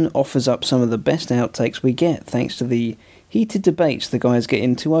often offers up some of the best outtakes we get, thanks to the heated debates the guys get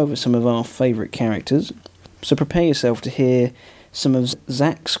into over some of our favourite characters. So prepare yourself to hear some of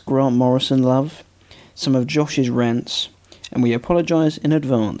Zach's Grant Morrison love, some of Josh's rants, and we apologise in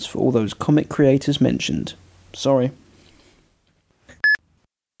advance for all those comic creators mentioned. Sorry.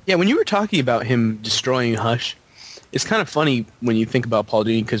 Yeah, when you were talking about him destroying Hush, it's kind of funny when you think about Paul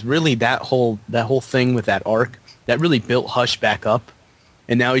Dini, because really that whole thing with that arc, that really built Hush back up,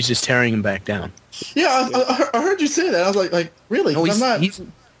 and now he's just tearing him back down. Yeah, I heard you say that. I was like, really? No, I'm not...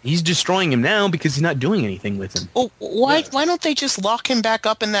 he's destroying him now because he's not doing anything with him. Oh, why don't they just lock him back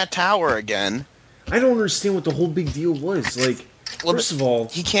up in that tower again? I don't understand what the whole big deal was. Like, first of all,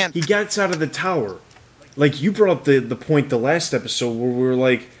 he gets out of the tower. Like, you brought up the point the last episode where we were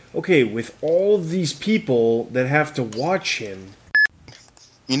like, okay, with all these people that have to watch him.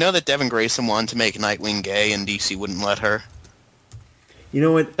 You know that Devin Grayson wanted to make Nightwing gay and DC wouldn't let her? You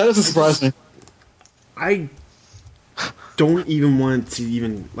know what? That doesn't surprise me. I don't even want to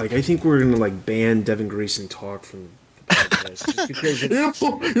even, like, I think we're going to, like, ban Devin Grayson talk from the podcast. Just because you're gonna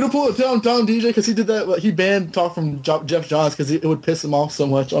pull it down, DJ, because he did that. Like, he banned talk from Jeff Johns because it would piss him off so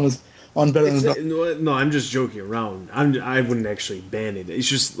much on Better Than... No, I'm just joking around. I wouldn't actually ban it. It's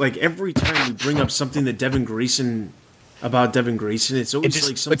just, like, every time you bring up something that Devin Grayson, it's always,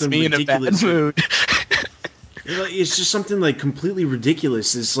 like, something puts me ridiculous. in a bad mood. It's just something, like, completely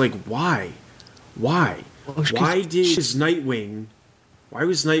ridiculous. It's like, why? Why was Nightwing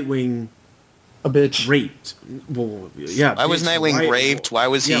a bitch raped? Well, yeah. Why was Nightwing raped? Why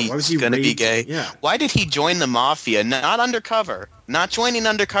was he going to be gay? Yeah. Why did he join the Mafia? Not undercover. Not joining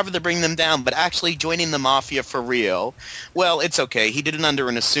undercover to bring them down, but actually joining the Mafia for real. Well, it's okay. He did it under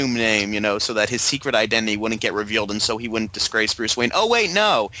an assumed name, so that his secret identity wouldn't get revealed and so he wouldn't disgrace Bruce Wayne. Oh, wait,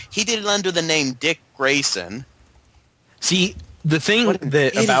 no. He did it under the name Dick Grayson. See, the thing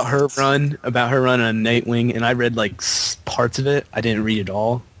about her run on Nightwing, and I read like parts of it. I didn't read it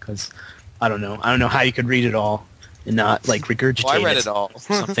all because I don't know how you could read it all and not like regurgitate. I read it all.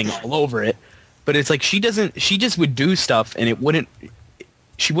 Something all over it. But it's like she just would do stuff, and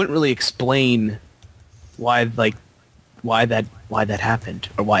she wouldn't really explain why that happened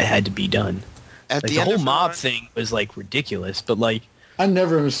or why it had to be done. At the whole mob thing was like ridiculous, but like I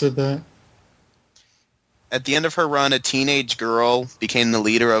never understood that. At the end of her run, a teenage girl became the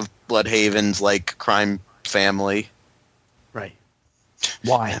leader of Bloodhaven's like crime family. Right.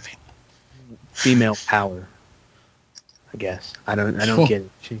 Why? Female power. I guess. I don't get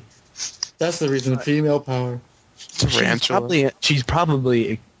it. That's the reason. Female power. She's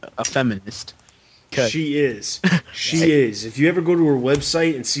probably a feminist. She is. She is. If you ever go to her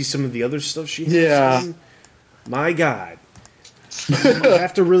website and see some of the other stuff she has done, my God. You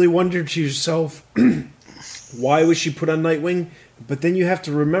have to really wonder to yourself, why was she put on Nightwing? But then you have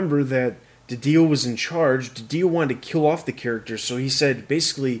to remember that DiDio was in charge. DiDio wanted to kill off the character, so he said,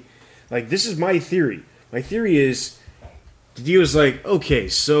 basically, like, this is my theory. My theory is, DiDio's like, okay,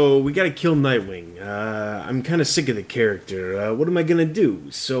 so we gotta kill Nightwing. I'm kind of sick of the character. What am I gonna do?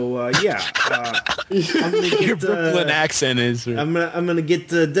 So, I'm gonna get... Your Brooklyn accent is... I'm gonna get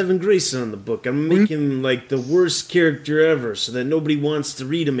Devin Grayson on the book. I'm gonna make him, like, the worst character ever so that nobody wants to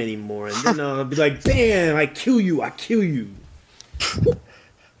read him anymore. And then I'll be like, bam, I kill you. I kill you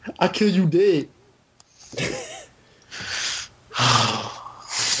dead.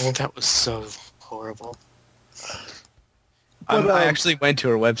 That was so horrible. I actually went to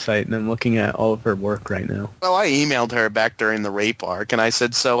her website and I'm looking at all of her work right now. Well, I emailed her back during the rape arc, and I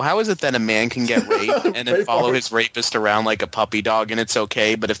said, so how is it that a man can get raped and then follow his rapist around like a puppy dog and it's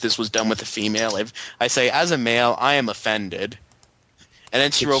okay, but if this was done with a female, I say, as a male, I am offended. And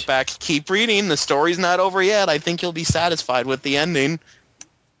then she wrote back, keep reading, the story's not over yet. I think you'll be satisfied with the ending.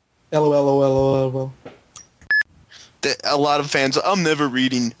 LOL. A lot of fans, I'm never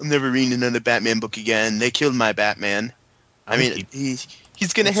reading another Batman book again. They killed my Batman. I mean, he's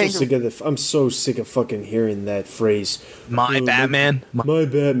gonna hang. I'm so sick of fucking hearing that phrase. My Batman. My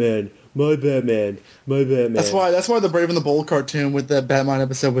Batman. My Batman. My Batman. That's why the Brave and the Bold cartoon with that Batman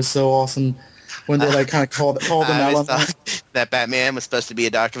episode was so awesome. When they like kind of called him out on that Batman was supposed to be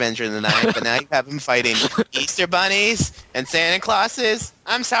a Dark Avenger in the night, but now you have him fighting Easter bunnies and Santa Clauses.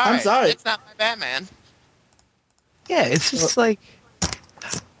 I'm sorry. It's not my Batman. Yeah, it's just like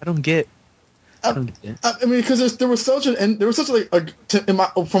I don't get. I mean, because there was such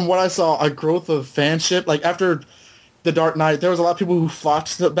from what I saw, a growth of fanship. Like after The Dark Knight, there was a lot of people who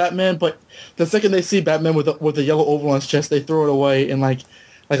flocked to Batman, but the second they see Batman with a yellow oval on his chest, they throw it away and like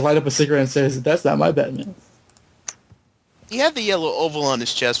light up a cigarette and says, "That's not my Batman." He had the yellow oval on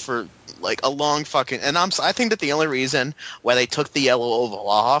his chest for like a long fucking. And I think that the only reason why they took the yellow oval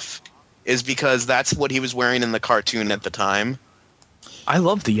off is because that's what he was wearing in the cartoon at the time. I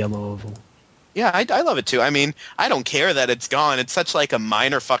love the yellow oval. Yeah, I love it too. I mean, I don't care that it's gone. It's such like a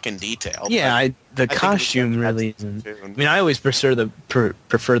minor fucking detail. Yeah, I think costume really isn't. I mean, I always prefer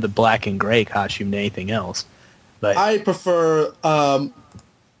the black and gray costume to anything else. But I prefer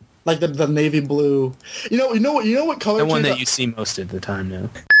like the navy blue. You know what color? The one that you see most of the time now.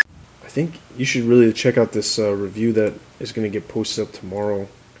 I think you should really check out this review that is going to get posted up tomorrow.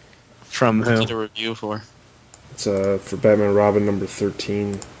 From who? What's it a review for? It's for Batman and Robin number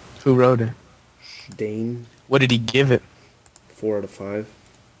 13. Who wrote it? Dane. What did he give it? 4 out of 5.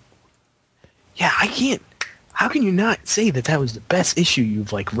 Yeah, I can't. How can you not say that was the best issue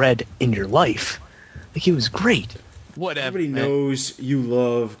you've read in your life? Like, it was great. Whatever. Everybody knows you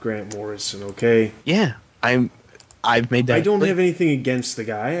love Grant Morrison, okay? Yeah, I've made that. I don't have anything against the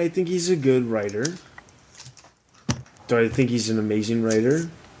guy. I think he's a good writer. Do I think he's an amazing writer?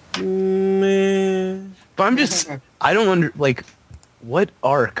 Meh. But I'm just. I don't what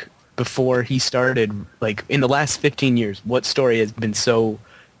arc before he started, in the last 15 years, what story has been so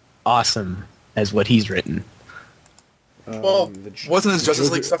awesome as what he's written? Well, wasn't his Justice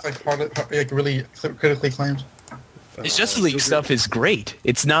League stuff really critically acclaimed? His Justice League stuff is great.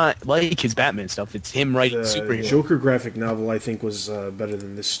 It's not like his Batman stuff. It's him writing superhero. Joker graphic novel, I think, was better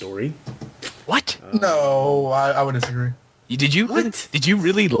than this story. What? No, I would disagree. Did you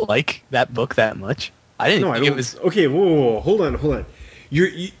really like that book that much? I didn't. No, it was okay. Whoa, hold on.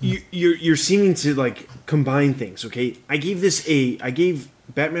 You're seeming to combine things. Okay, I gave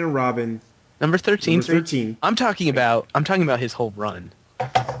Batman and Robin number 13. I'm talking about his whole run.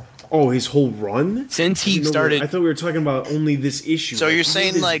 Oh, his whole run? Since he started... I thought we were talking about only this issue. So you're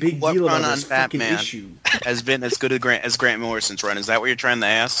saying, what run on Batman issue has been as good as Grant Morrison's run? Is that what you're trying to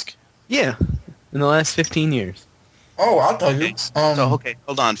ask? Yeah, in the last 15 years. Oh, I'll tell you. Okay,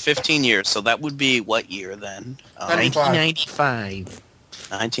 hold on. 15 years. So that would be what year then? 1995.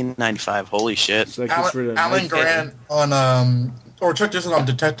 1995. Holy shit. So Alan Grant on... or Chuck Dixon on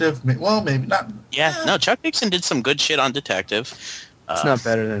Detective. Well, maybe not. Yeah, no, Chuck Dixon did some good shit on Detective. It's not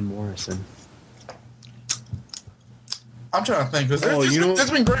better than Morrison. I'm trying to think, because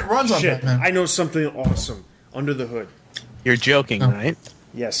there's been great runs on Batman. I know something awesome. Under the Hood. You're joking, right?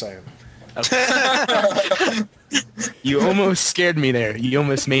 Yes, I am. Okay. You almost scared me there. You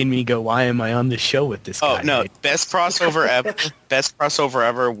almost made me go, why am I on the show with this guy? Oh, no. Best crossover ever. Best crossover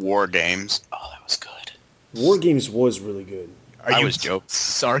ever, War Games. Oh, that was good. War Games was really good. I was joking.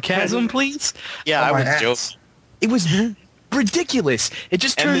 Sarcasm, please? Yeah, I was joking. It was ridiculous. It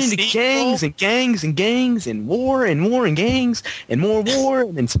just turned into gangs and gangs and gangs and war and war and gangs and more war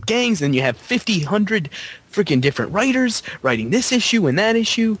and then some gangs, and you have 100 freaking different writers writing this issue and that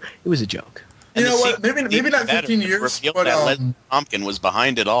issue. It was a joke. You know what? Maybe not 15 years, but Leslie Tompkins was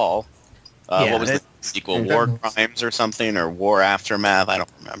behind it all. What was the sequel? War Crimes or something, or War Aftermath? I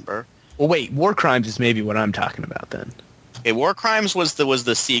don't remember. Well, wait, War Crimes is maybe what I'm talking about then. Okay, War Crimes was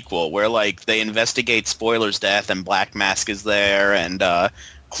the sequel where they investigate Spoiler's death and Black Mask is there and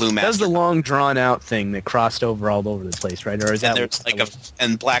Clue Master. That was the long drawn out thing that crossed over all over the place, right? Or is that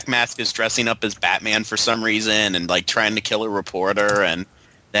and Black Mask is dressing up as Batman for some reason and trying to kill a reporter, and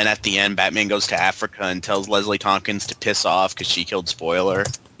then at the end Batman goes to Africa and tells Leslie Tompkins to piss off because she killed Spoiler.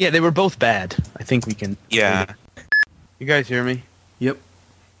 Yeah, they were both bad. I think we can. Yeah. You guys hear me? Yep.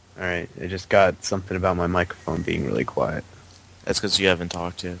 All right. I just got something about my microphone being really quiet. That's because you haven't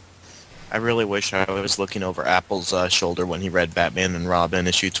talked yet. I really wish I was looking over Apple's shoulder when he read Batman and Robin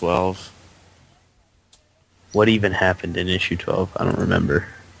issue 12. What even happened in issue 12? I don't remember.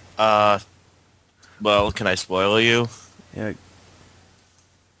 Well, can I spoil you? Yeah.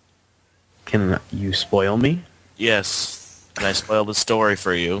 Can you spoil me? Yes. Can I spoil the story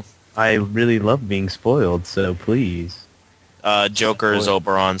for you? I really love being spoiled, so please. Joker is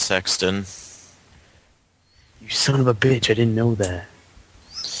Oberon Sexton. You son of a bitch, I didn't know that.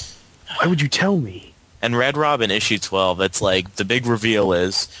 Why would you tell me? And Red Robin issue 12, that's the big reveal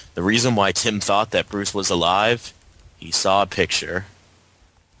is, the reason why Tim thought that Bruce was alive, he saw a picture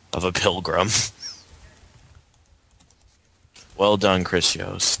of a pilgrim. Well done, Chris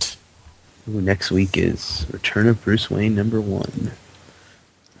Yost. Ooh, next week is Return of Bruce Wayne #1.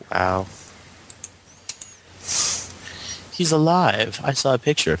 Wow. He's alive. I saw a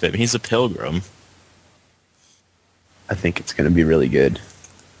picture of him. He's a pilgrim. I think it's going to be really good.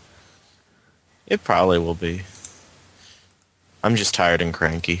 It probably will be. I'm just tired and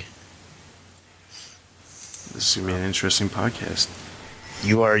cranky. This is going to be an interesting podcast.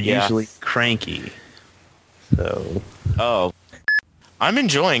 You are usually cranky. So... Oh. I'm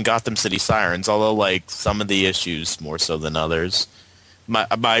enjoying Gotham City Sirens, although, like, some of the issues more so than others.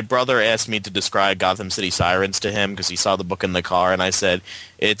 My brother asked me to describe Gotham City Sirens to him because he saw the book in the car, and I said,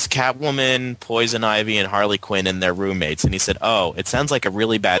 it's Catwoman, Poison Ivy, and Harley Quinn and their roommates. And he said, oh, it sounds like a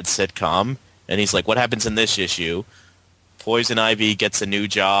really bad sitcom. And he's like, what happens in this issue? Poison Ivy gets a new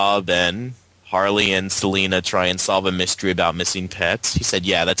job, and Harley and Selena try and solve a mystery about missing pets. He said,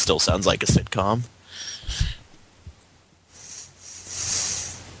 yeah, that still sounds like a sitcom.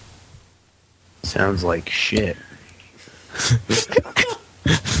 Sounds like shit.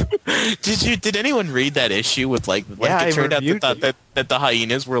 Did anyone read that issue with like Yeah, it turned I out that the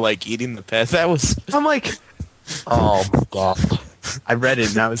hyenas were like eating the pets? That was I'm like, oh my god. I read it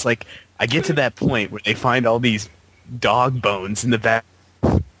and I was like, I get to that point where they find all these dog bones in the back.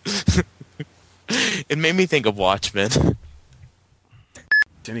 It made me think of Watchmen.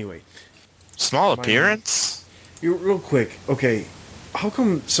 Anyway. Small appearance? Real quick, okay. How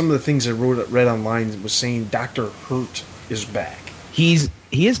come some of the things I read online was saying Dr. Hurt is back? He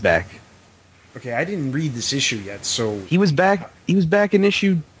is back. Okay, I didn't read this issue yet, so... He was back in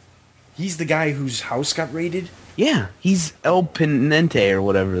issue... He's the guy whose house got raided? Yeah, he's El Penente or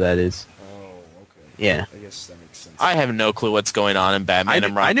whatever that is. Oh, okay. Yeah. I guess that makes sense. I have no clue what's going on in Batman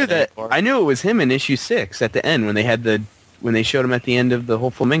and Robin. I knew that. anymore. I knew it was him in issue 6 at the end when they showed him at the end of the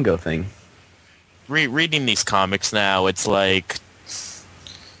whole flamingo thing. Reading these comics now, it's like...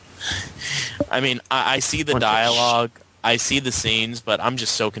 I mean, I see the dialogue, I see the scenes, but I'm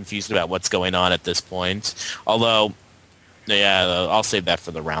just so confused about what's going on at this point. Although, yeah, I'll save that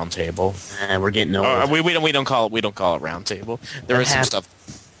for the round table. We're getting old. We don't call it round table. There is some stuff.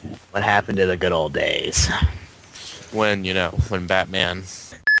 What happened to the good old days? When Batman.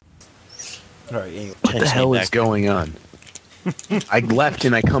 All right, anyway. What the hell is going on? I left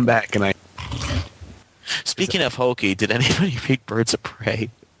and I come back and I... Speaking of hokey, did anybody read Birds of Prey?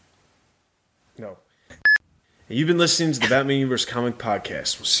 No. You've been listening to the Batman Universe Comic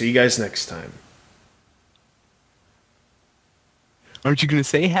Podcast. We'll see you guys next time. Aren't you going to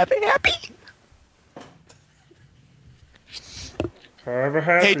say happy? Have a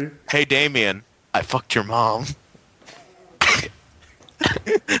happy. Hey, Damien, I fucked your mom.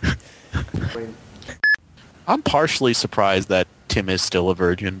 I'm partially surprised that Tim is still a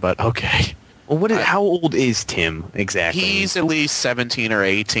virgin, but okay. Well, how old is Tim exactly? He's at least 17 or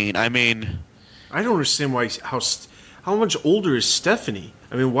 18. I mean... I don't understand how much older is Stephanie?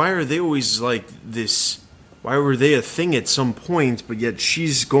 I mean, why are they always like this? Why were they a thing at some point, but yet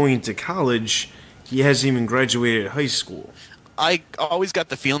she's going to college? He hasn't even graduated high school. I always got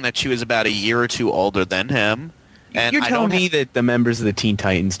the feeling that she was about a year or two older than him. And You're telling me that the members of the Teen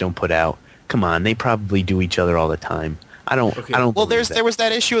Titans don't put out? Come on, they probably do each other all the time. I don't. Well, there was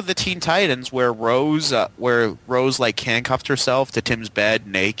that issue of the Teen Titans where Rose like handcuffed herself to Tim's bed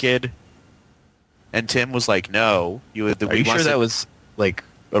naked, and Tim was like, "No, Are you sure that was like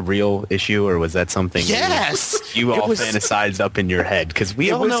a real issue, or was that something? Yes, you all fantasized up in your head because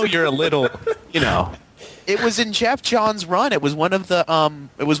we all know you're a little, It was in Jeff John's run. It was one of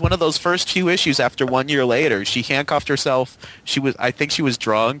those first few issues after 1 year later. She handcuffed herself. I think she was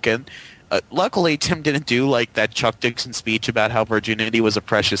drunk, and luckily Tim didn't do like that Chuck Dixon speech about how virginity was a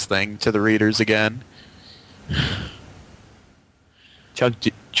precious thing to the readers again.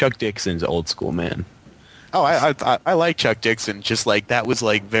 Chuck Dixon's old school, man. Oh, I like Chuck Dixon. Just like that was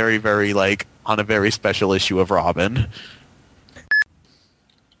like very, very like on a very special issue of Robin.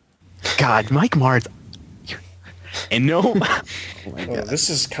 God, Mike Mars. And no, oh my God. This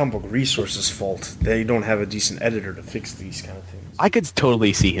is Comic Book Resources' fault. They don't have a decent editor to fix these kind of things. I could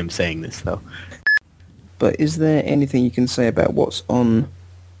totally see him saying this though. But is there anything you can say about what's on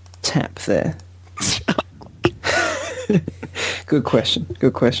tap there? Good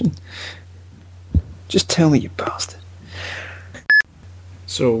question. Just tell me, you bastard.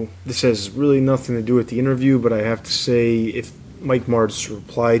 So, this has really nothing to do with the interview, but I have to say, if Mike Martz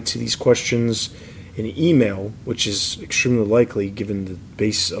replied to these questions in email, which is extremely likely given the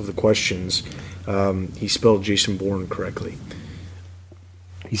base of the questions, he spelled Jason Bourne correctly.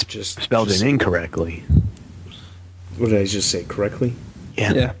 He's just spelled it incorrectly. What did I just say? Correctly?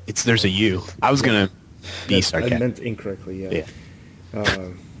 Yeah. There's a U. I was gonna be sarcastic. I meant incorrectly. Yeah.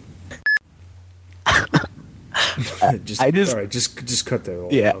 Just cut that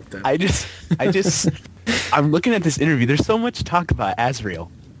all out. I just I'm looking at this interview. There's so much talk about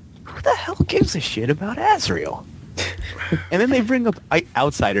Azrael. Who the hell gives a shit about Azrael? And then they bring up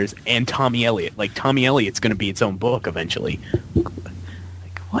Outsiders and Tommy Elliott. Like, Tommy Elliott's going to be its own book eventually.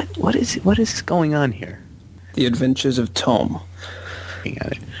 Like, what is going on here? The Adventures of Tom. Looking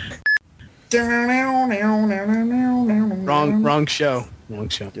at it. Wrong show. Wrong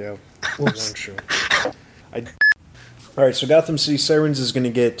show. Yeah, wrong show. All right, so Gotham City Sirens is going to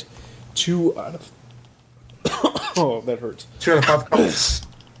get 2 out of... oh, that hurts. 2 out of 5 comments.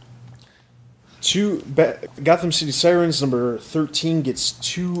 Gotham City Sirens number 13 gets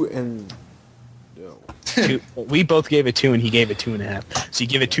 2 and... No. 2. We both gave it 2, and he gave it 2.5. So you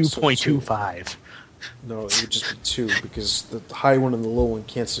give it 2.25. No, it would just be 2, because the high one and the low one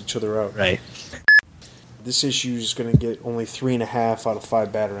cancel each other out. Right. This issue is going to get only 3.5 out of 5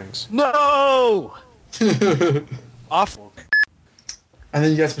 batarangs. No! Awful. And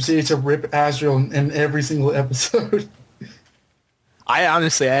then you guys proceeded to rip Azrael in every single episode. I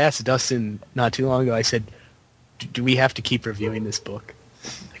asked Dustin not too long ago, I said, do we have to keep reviewing this book?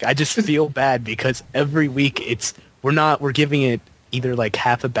 Like, I just feel bad because every week we're giving it either like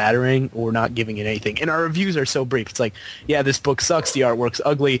half a batarang or we're not giving it anything. And our reviews are so brief. It's like, yeah, this book sucks, the artwork's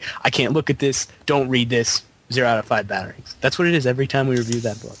ugly, I can't look at this, don't read this, 0 out of 5 batarangs. That's what it is every time we review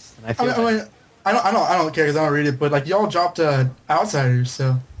that book. And I don't care because I don't read it, but like y'all dropped Outsiders,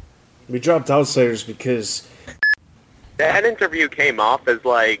 so we dropped Outsiders because that interview came off as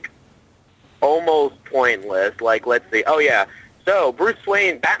like almost pointless. Like, let's see. Oh yeah. So Bruce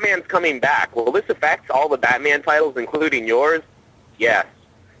Wayne, Batman's coming back. Will this affect all the Batman titles, including yours? Yes.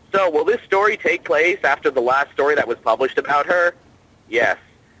 So will this story take place after the last story that was published about her? Yes.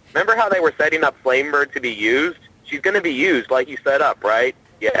 Remember how they were setting up Flamebird to be used? She's going to be used like you set up, right?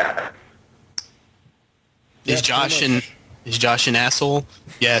 Yeah. Is Josh an asshole?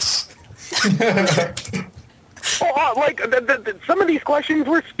 Yes. Like some of these questions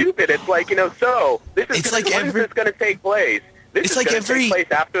were stupid. It's like, so this is when is this going to take place? This is going to take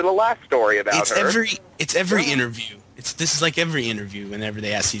place after the last story about her. It's every interview. This is like every interview whenever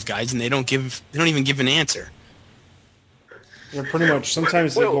they ask these guys and they don't even give an answer. Yeah, pretty much.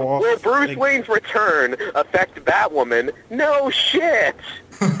 Sometimes they go off. Will Bruce Wayne's return affect Batwoman? No shit.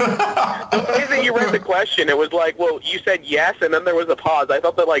 The way that you read the question, it was like, well, you said yes, and then there was a pause. I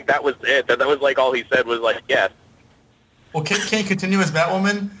thought that like that was it. That was like all he said was like yes. Well, can he continue as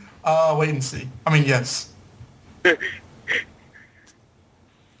Batwoman? Wait and see. I mean, yes. Okay,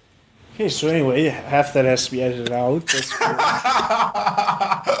 so anyway, half that has to be edited out. That's cool.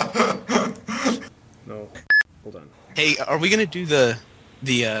 No, hold on. Hey, are we gonna do the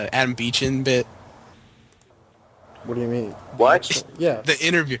Adam Beechin bit? What do you mean? What? Yeah. The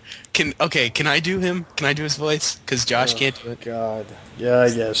interview. Can I do him? Can I do his voice? Because Josh can't do it. God. Yeah, I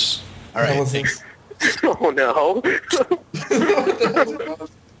guess. All right. Thanks. Oh no.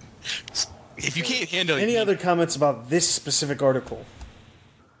 If you can't handle it. Any other comments about this specific article?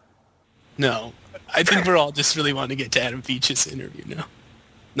 No. I think we're all just really wanting to get to Adam Beech's interview now.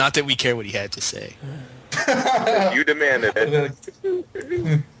 Not that we care what he had to say. You demanded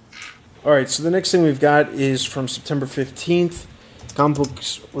it. All right, so the next thing we've got is from September 15th. Comic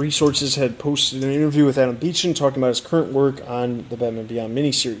Books Resources had posted an interview with Adam Beechin talking about his current work on the Batman Beyond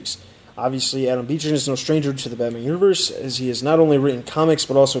miniseries. Obviously, Adam Beechin is no stranger to the Batman universe, as he has not only written comics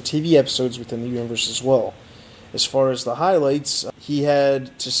but also TV episodes within the universe as well. As far as the highlights, he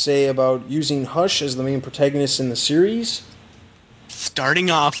had to say about using Hush as the main protagonist in the series. Starting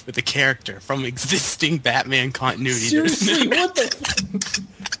off with a character from existing Batman continuity. Seriously, what the...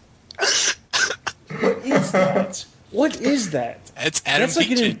 What is that? What is that? That's Adam That's like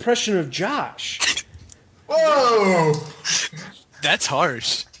Beechin. an impression of Josh. Whoa! That's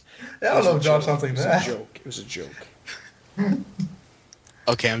harsh. I don't know if Josh sounds like It was that. a joke. It was a joke.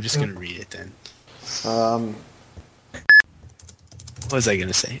 Okay, I'm just gonna read it then. What was I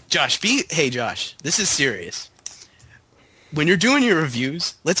gonna say? Hey Josh, this is serious. When you're doing your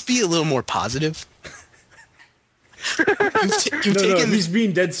reviews, let's be a little more positive. He's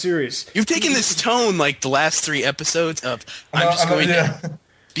being dead serious. You've taken this tone like the last 3 episodes of I'm just going to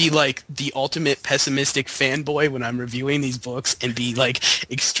be like the ultimate pessimistic fanboy when I'm reviewing these books and be like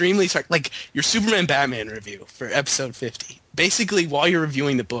extremely like your Superman Batman review for episode 50. Basically, while you're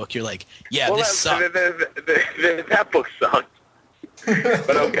reviewing the book, you're like, yeah, Well, this sucks. that book sucked.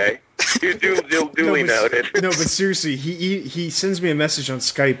 But okay. You duly noted. No, but seriously, he sends me a message on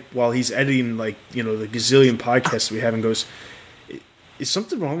Skype while he's editing, like, the gazillion podcasts we have, and goes, "Is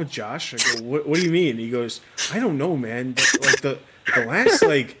something wrong with Josh?" I go, "What do you mean?" He goes, "I don't know, man. Like the last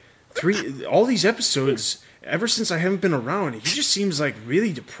 3, all these episodes, ever since I haven't been around, he just seems like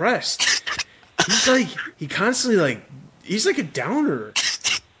really depressed." he constantly he's like a downer.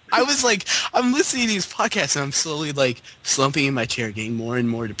 I was like, I'm listening to these podcasts and I'm slowly like slumping in my chair, getting more and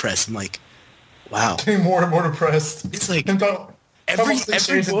more depressed. I'm like, wow. Getting more and more depressed. It's like every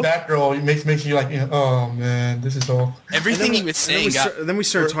that girl makes you like, oh man, this is all. Everything he was saying. Then we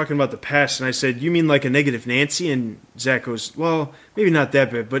started talking about the past, and I said, "You mean like a negative Nancy?" And Zach goes, "Well, maybe not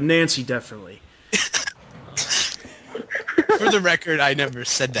that bad, but Nancy definitely." For the record, I never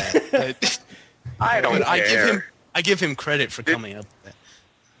said that. But I don't care. I give him credit for coming up with that.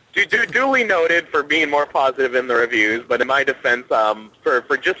 Duly noted for being more positive in the reviews, but in my defense,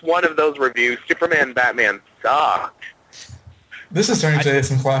 for just one of those reviews, Superman and Batman sucked. This is turning to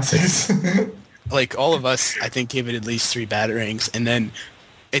some classics. Like, all of us, I think, gave it at least 3 batarangs, and then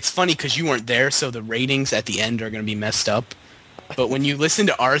it's funny because you weren't there, so the ratings at the end are going to be messed up. But when you listen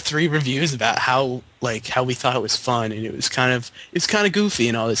to our 3 reviews about how we thought it was fun, and it was kind of goofy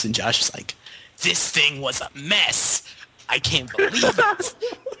and all this, and Josh is like, this thing was a mess. I can't believe it.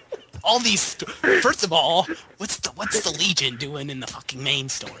 All these. First of all, what's the Legion doing in the fucking main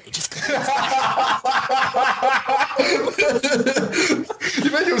story? Just.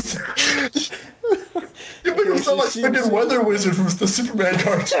 You make him sound like fucking Weather Wizard from the Superman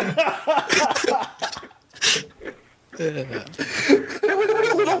cartoon. There was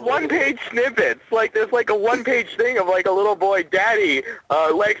like little one-page snippets. Like there's like a one-page thing of like a little boy, Daddy,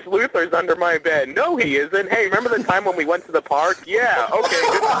 Lex Luthor's under my bed. No, he isn't. Hey, remember the time when we went to the park? Yeah. Okay.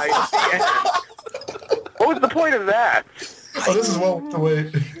 Good night. The end. What was the point of that? Oh, this is well the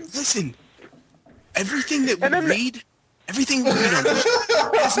way. Listen, everything we read on this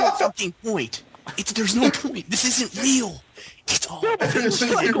has no fucking point. There's no point. This isn't real. It's all fiction.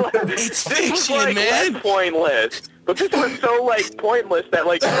 It's fiction, like, man. Pointless. But this was so like pointless that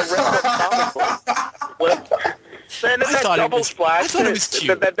like I read the comic book. Then that double splash. I thought it was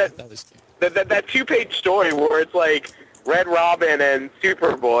cute. That 2-page story where it's like Red Robin and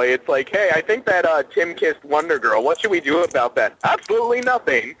Superboy. It's like, hey, I think that Tim kissed Wonder Girl. What should we do about that? Absolutely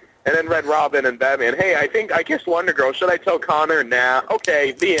nothing. And then Red Robin and Batman. Hey, I think I kissed Wonder Girl. Should I tell Connor? Nah.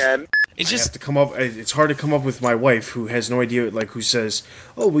 Okay. The end. It's hard to come up with my wife who has no idea, like, who says,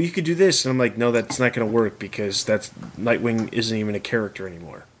 "Oh, well, you could do this," and I'm like, "No, that's not going to work because Nightwing isn't even a character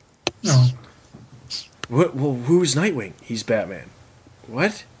anymore." No. What? Well, who's Nightwing? He's Batman.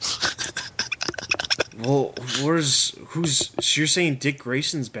 What? Well, who's? You're saying Dick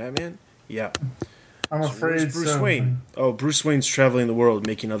Grayson's Batman? Yeah. I'm afraid Bruce so. Wayne. Oh, Bruce Wayne's traveling the world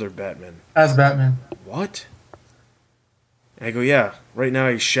making other Batmen. As Batman. What? And I go, yeah, right now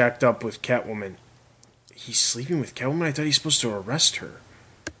he's shacked up with Catwoman. He's sleeping with Catwoman? I thought he's supposed to arrest her.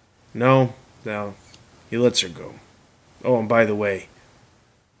 No, he lets her go. Oh, and by the way,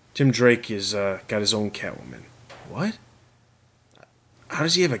 Tim Drake is got his own Catwoman. What? How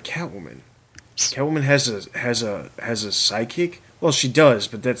does he have a Catwoman? Catwoman has a sidekick? Well, she does,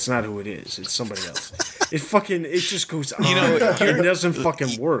 but that's not who it is. It's somebody else. It just goes on. It doesn't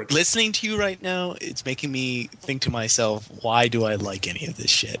fucking work. Listening to you right now, it's making me think to myself, why do I like any of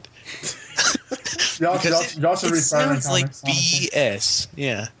this shit? It sounds like BS.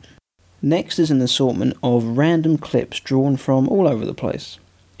 Yeah. Next is an assortment of random clips drawn from all over the place.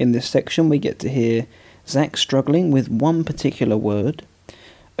 In this section we get to hear Zach struggling with one particular word,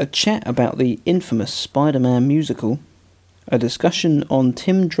 a chat about the infamous Spider-Man musical, a discussion on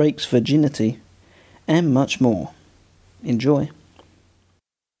Tim Drake's virginity, and much more. Enjoy.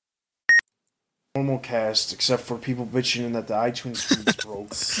 Normal cast, except for people bitching that the iTunes feed's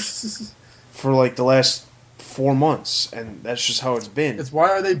broke for like the last 4 months, and that's just how it's been. Why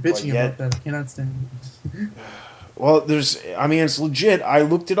are they bitching about that? I can't understand. Well, it's legit. I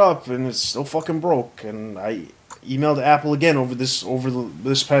looked it up, and it's still fucking broke, and I emailed Apple again over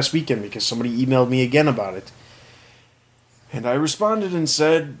this past weekend because somebody emailed me again about it. And I responded and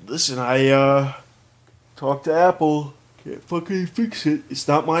said, listen, I talked to Apple. Can't fucking fix it. It's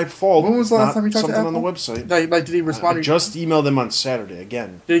not my fault. When was the last time you talked to Apple? Something on the website. Like, did he respond? I just emailed them on Saturday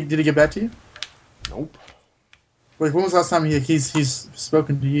again. Did he get back to you? Nope. Like, when was the last time he's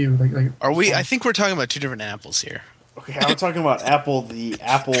spoken to you? Like, Are we? I think we're talking about 2 different Apples here. Okay, I'm talking about Apple, the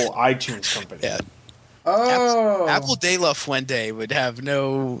Apple iTunes company. Yeah. Oh. Apple De La Fuente would have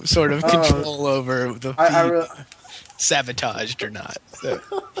no sort of control over the sabotaged or not. So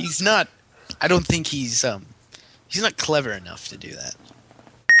he's not. I don't think he's not clever enough to do that.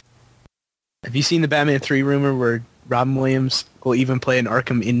 Have you seen the Batman 3 rumor where Robin Williams will even play an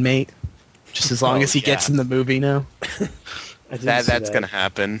Arkham inmate just as long as he gets in the movie now? That's going to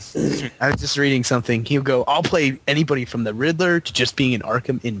happen. I was just reading something. He'll go, I'll play anybody from the Riddler to just being an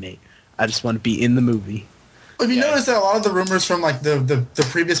Arkham inmate. I just want to be in the movie. Have you noticed that a lot of the rumors from like the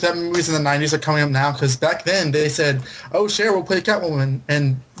previous Batman movies in the 90s are coming up now? Because back then they said, "Oh, Cher will play Catwoman,"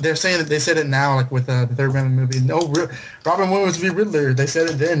 and they're saying that they said it now, like with the third Batman movie. No, Robin Williams will be Riddler. They said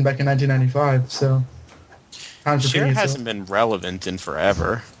it then, back in 1995. So, Cher hasn't been relevant in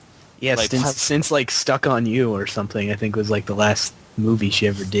forever. Yeah, Like, since like Stuck on You or something, I think was like the last movie she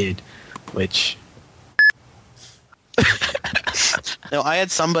ever did, which. No, I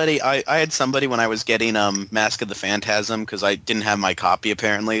had somebody. I had somebody when I was getting Mask of the Phantasm because I didn't have my copy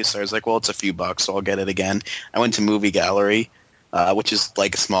apparently. So I was like, well, it's a few bucks, so I'll get it again. I went to Movie Gallery, which is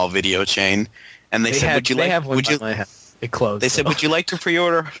like a small video chain, and they said, It closed. They said, would you like to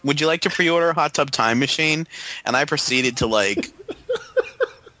pre-order? Would you like to pre-order Hot Tub Time Machine? And I proceeded to like.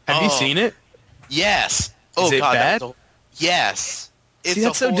 Have you seen it? Yes. Is it God, bad? Yes. It's See,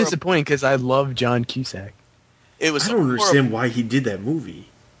 that's so disappointing because I love John Cusack. It was. I don't understand why he did that movie.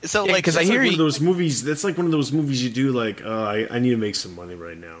 So Yeah, like, 'cause I hear one of those movies. That's like one of those movies you do. Like, I need to make some money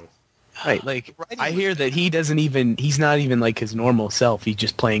right now. Right, like I hear that he's not even like his normal self. He's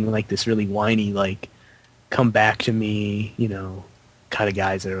just playing like this really whiny, like, come back to me, you know, kind of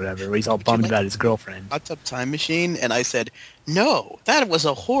guys or whatever. Where he's all bummed about his girlfriend. Hot Tub Time Machine, and I said, no, that was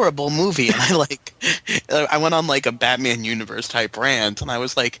a horrible movie. And I went on like a Batman universe type rant, and I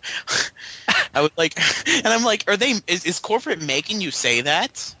was like, and I'm like, is corporate making you say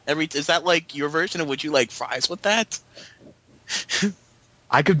that? Is that like your version of would you like fries with that?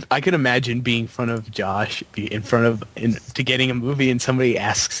 I could imagine being in front of Josh, to getting a movie, and somebody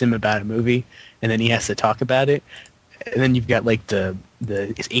asks him about a movie, and then he has to talk about it, and then you've got like the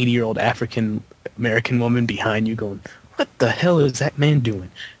 80-year-old African American woman behind you going, "What the hell is that man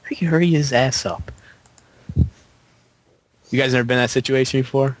doing? Hurry his ass up!" You guys ever been in that situation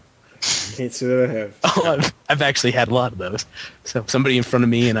before? Can't say that I have. Oh, I've actually had a lot of those. So somebody in front of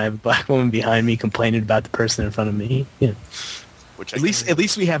me, and I have a black woman behind me complaining about the person in front of me. Yeah. Which at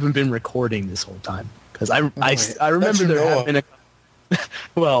least we haven't been recording this whole time, because I remember there have been a.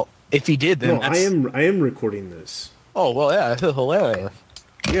 Well, if he did, then no, I am recording this. Oh well, yeah, that's hilarious.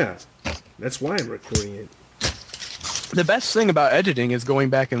 Yeah, that's why I'm recording it. The best thing about editing is going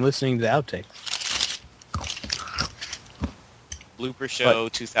back and listening to the outtakes. Blooper Show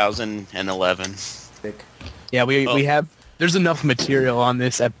 2011. Yeah, we have. There's enough material on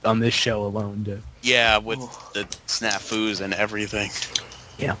this show alone to. Yeah, with the snafus and everything.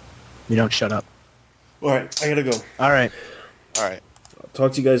 Yeah, we don't shut up. All right, I gotta go. All right. I'll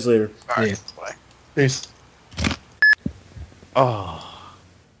talk to you guys later. All right. Bye. Peace. Oh.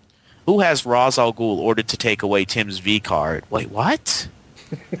 Who has Ra's al Ghul ordered to take away Tim's V card? Wait, what?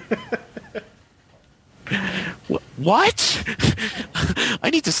 What? I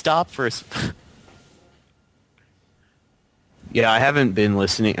need to stop for a... Yeah, I haven't been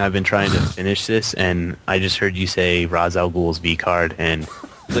listening. I've been trying to finish this, and I just heard you say Ra's al Ghul's V card, and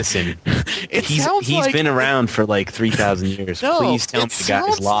listen, he's been around for like 3,000 years. No, Please tell me the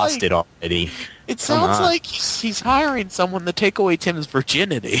guy's lost it already. It sounds like he's hiring someone to take away Tim's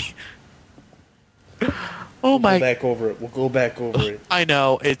virginity. Oh my! We'll go back over it. I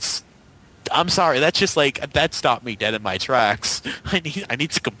know it's. I'm sorry. That's just like that stopped me dead in my tracks. I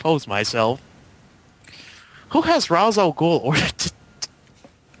need to compose myself. Who has Ra's al Ghul ordered to...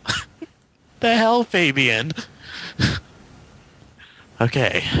 The hell, Fabian?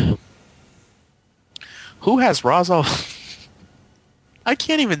 Okay. Who has Ra's al... I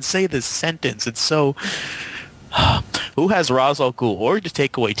can't even say this sentence. It's so... Who has Ra's al Ghul ordered to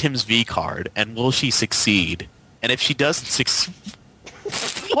take away Tim's V card, and will she succeed? And if she doesn't succeed...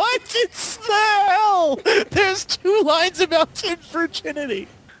 What in the hell? There's 2 lines about Tim's virginity.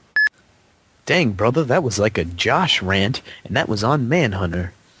 Dang, brother, that was like a Josh rant, and that was on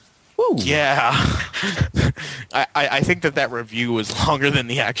Manhunter. Woo. Yeah. I think that review was longer than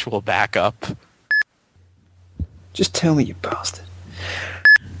the actual backup. Just tell me, you bastard.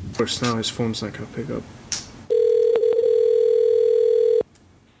 Of course, now his phone's not going to pick up.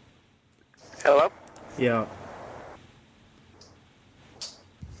 Hello? Yeah.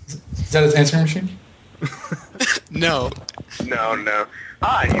 Is that his answering machine? No. No.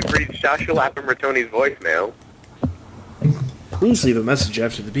 Hi, you've reached Joshua Lapham-Rattoni's voicemail. Please leave a message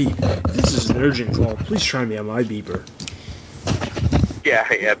after the beep. If this is an urgent call, please try me on my beeper. Yeah,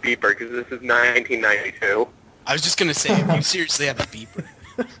 beeper, because this is 1992. I was just going to say, if you seriously have a beeper.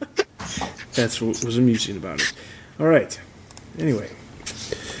 That's what was amusing about it. Alright. Anyway.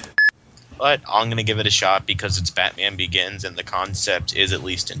 But I'm going to give it a shot because it's Batman Begins and the concept is at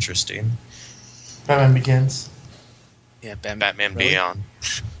least interesting. Batman Begins. Yeah, Batman Beyond.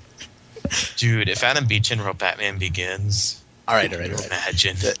 Dude, if Adam Beechin wrote Batman Begins, All right.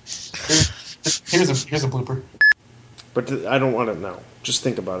 imagine. Here's a blooper. But I don't want it now. Just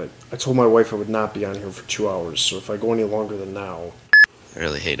think about it. I told my wife I would not be on here for 2 hours, so if I go any longer than now... I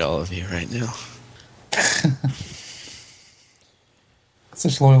really hate all of you right now.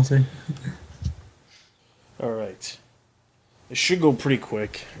 Such loyalty. Alright. It should go pretty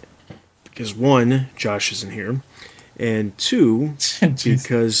quick. Because 1, Josh isn't here. And 2,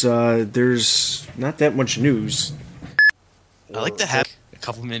 because there's not that much news. I like to have a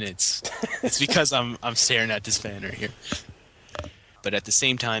couple minutes. It's because I'm staring at this banner here. But at the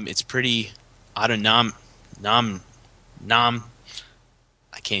same time, it's pretty nom.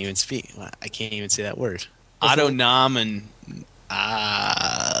 I can't even speak. I can't even say that word. Autonom and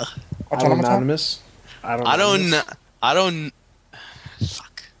Autonomous? I don't.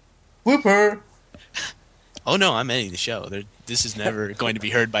 Fuck. Blooper. Oh no, I'm ending the show. This is never going to be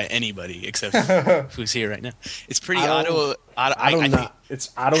heard by anybody except who's here right now. It's pretty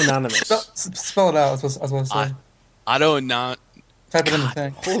it's autonomous. Spell it out. I was going to say. Type it in the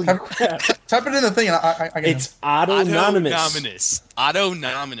thing. Holy crap. Type it in the thing, and I get It's autonomous.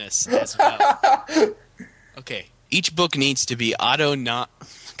 Autonomous as well. Okay. Each book needs to be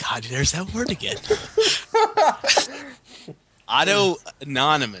God, there's that word again.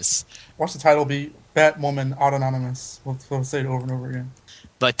 Auto-anonymous. Watch the title be Batwoman Autonomous. We'll say it over and over again.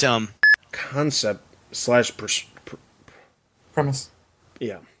 But, Concept / premise.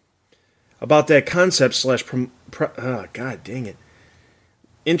 Yeah. About that concept / God dang it.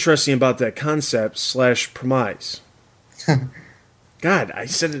 Interesting about that concept / premise. God, I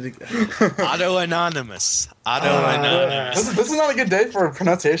said it again. Auto-anonymous. This is not a good day for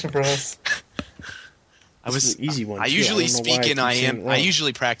pronunciation for us. An easy one. I usually speak in I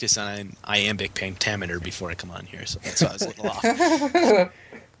usually practice on iambic pentameter before I come on here, so that's why I was a little off.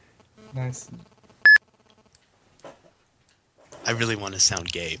 Nice. I really want to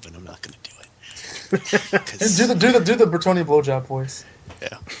sound gay, but I'm not going to do it. Do the Bertoni blowjob voice.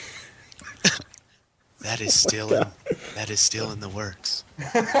 Yeah. That is still in the works.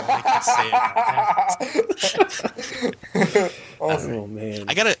 I can say it. Oh man.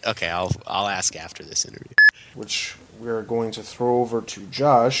 I'll ask after this interview. Which we're going to throw over to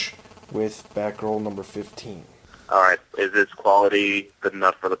Josh with Batgirl number 15. All right, is this quality good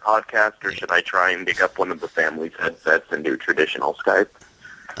enough for the podcast, or should I try and dig up one of the family's headsets and do traditional Skype?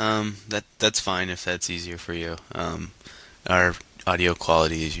 That's fine if that's easier for you. Our audio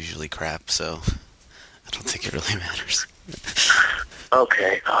quality is usually crap, so I don't think it really matters.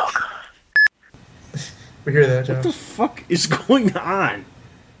 Okay. Oh God. We hear that, Josh. What the fuck is going on?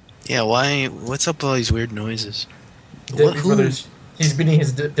 Yeah, why? What's up with all these weird noises? Deadbeat brothers. He's beating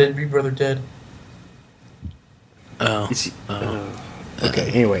his deadbeat brother dead. Oh.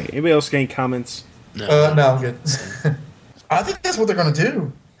 Okay. Anyway, anybody else got any comments? No, I'm good. I think that's what they're gonna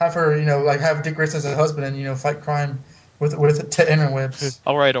do. Have her, have Dick Grayson as a husband and fight crime with interwebs.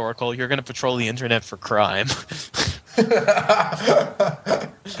 All right, Oracle, you're gonna patrol the internet for crime.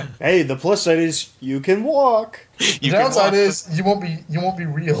 Hey, the plus side is you can walk. The downside is you won't be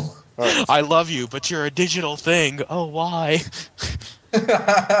real. Right. I love you, but you're a digital thing. Oh, why?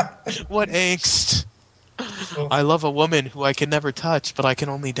 What angst? I love a woman who I can never touch, but I can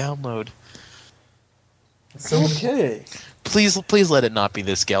only download. Okay. Please let it not be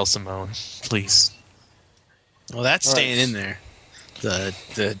this Gail Simone. Please. Well, that's staying in there.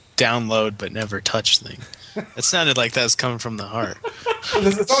 The download but never touch thing. That sounded like that was coming from the heart.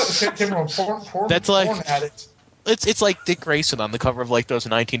 It came from a porn addict. It's like Dick Grayson on the cover of like those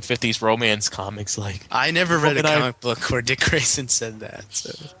 1950s romance comics. Like I never read a comic book where Dick Grayson said that.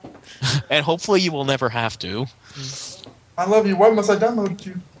 So. And hopefully you will never have to. I love you. Why must I download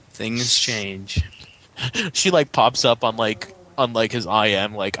you? Things change. She like pops up on his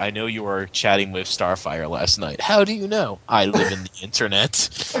IM. Like, I know you were chatting with Starfire last night. How do you know? I live in the internet.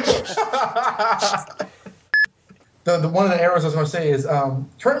 The one of the errors I was going to say is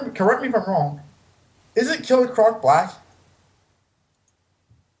correct me if I'm wrong. Isn't Killer Croc black?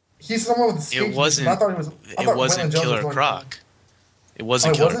 He's someone with the skin. It wasn't. It wasn't Killer Croc. It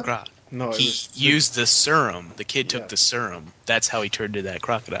wasn't Killer Croc. No, he used the serum. The kid took the serum. That's how he turned into that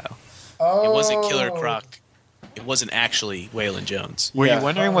crocodile. Oh. It wasn't Killer Croc. It wasn't actually Waylon Jones. Were you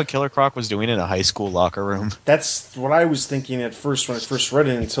wondering what Killer Croc was doing in a high school locker room? That's what I was thinking at first when I first read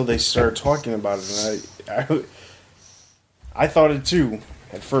it until they started talking about it, and I thought it too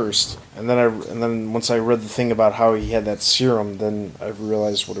at first, and then once I read the thing about how he had that serum, then I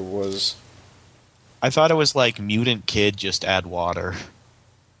realized what it was. I thought it was like Mutant Kid, just add water.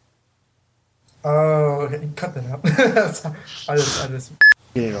 Oh, okay. Cut that out. I just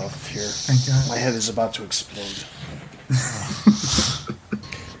Get it off here. Thank God. My head is about to explode.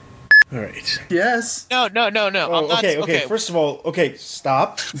 All right. Yes. No. Oh, I'm not, okay. First of all,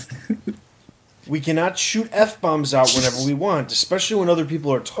 stop. We cannot shoot F-bombs out whenever we want, especially when other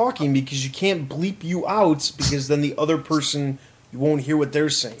people are talking, because you can't bleep you out, because then the other person, you won't hear what they're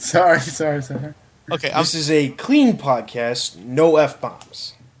saying. Sorry. Okay. This is a clean podcast, no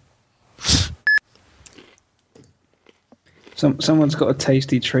F-bombs. Someone's got a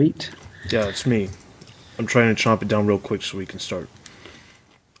tasty treat. Yeah, it's me. I'm trying to chomp it down real quick so we can start.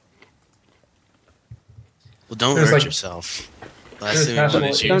 Well, don't hurt yourself. Last thing we want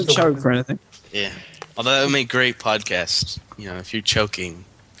is you. Don't choke or anything. Yeah. Although that would make great podcasts. You know, if you're choking.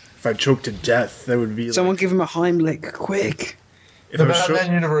 If I choke to death, that would be. Someone give him a Heimlich, quick. The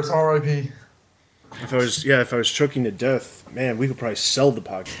Batman universe, R.I.P. If I was choking to death, man, we could probably sell the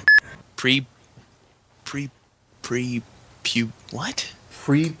podcast. What?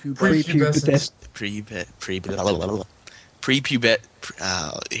 Prepubescent.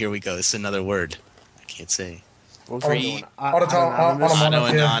 Here we go. This is another word. I can't say.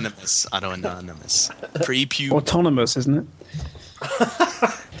 Auto-anonymous. Autonomous, isn't it?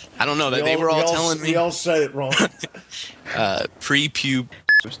 I don't know. They were all telling me. We all said it wrong. Prepub.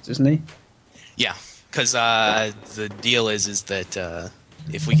 Isn't he? Yeah, because the deal is that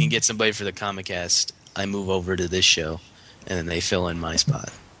if we can get somebody for the Comicast, I move over to this show, and then they fill in my spot.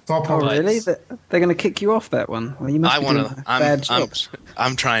 Oh, really? They're going to kick you off that one? Well, you must be doing bad jobs.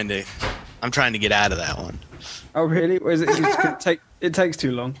 I'm trying to get out of that one. Oh, really? Or is it just it takes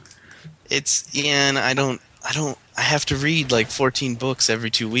too long? And I have to read like 14 books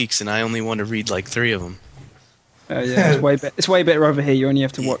every 2 weeks, and I only want to read like 3 of them. Yeah, it's way better over here. You only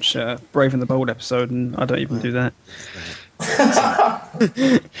have to watch Brave and the Bold episode, and I don't even do that.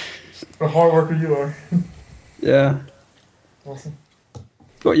 What a hard worker you are. Yeah. Awesome.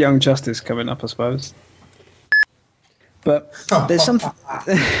 Got Young Justice coming up, I suppose. But there's something...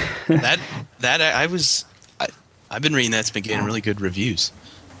 I've been reading that. It's been getting really good reviews.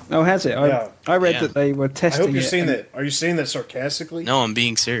 Oh, has it? I read that they were testing I hope you're it. saying that. Are you saying that sarcastically? No, I'm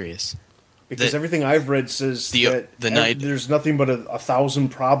being serious. Because everything I've read says there's nothing but 1,000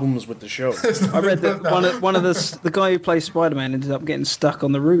 problems with the show. I read that one of the guy who plays Spider-Man ended up getting stuck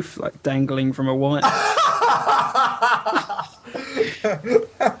on the roof, like dangling from a wire.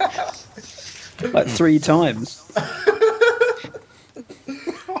 Like 3 times.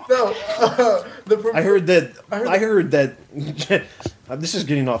 No, I heard that. This is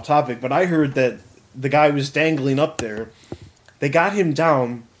getting off topic, but I heard that the guy was dangling up there. They got him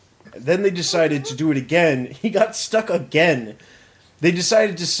down. Then they decided to do it again. He got stuck again. They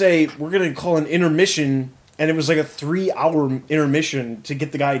decided to say, we're going to call an intermission, and it was like a 3-hour intermission to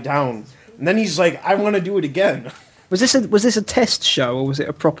get the guy down. And then he's like, I want to do it again. Was this a test show, or was it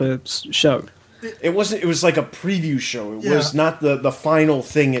a proper show? It wasn't. It was like a preview show. It was not the final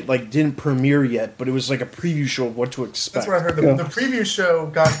thing. It like didn't premiere yet, but it was like a preview show of what to expect. That's what I heard. The preview show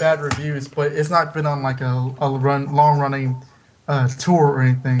got bad reviews, but it's not been on like a long running tour or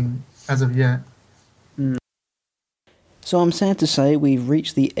anything as of yet. So I'm sad to say we've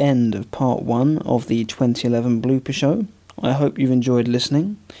reached the end of part 1 of the 2011 Blooper Show. I hope you've enjoyed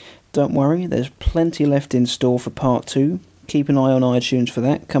listening. Don't worry, there's plenty left in store for part 2. Keep an eye on iTunes for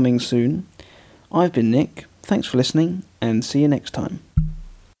that, coming soon. I've been Nick, thanks for listening, and see you next time.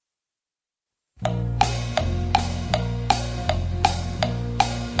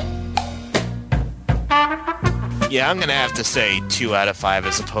 Yeah, I'm gonna have to say 2 out of 5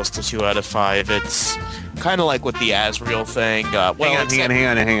 as opposed to 2 out of 5. It's kind of like with the Asriel thing.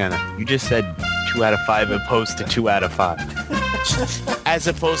 Hang on. You just said 2 out of 5 opposed to 2 out of 5. As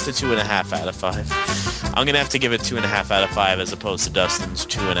opposed to 2.5 out of 5. I'm gonna have to give it 2.5 out of 5 as opposed to Dustin's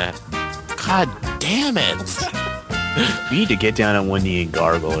 2.5. God damn it! You need to get down on one knee and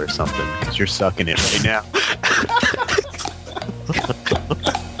gargle or something, because you're sucking it right now.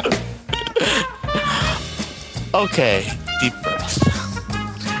 Okay, deep breath.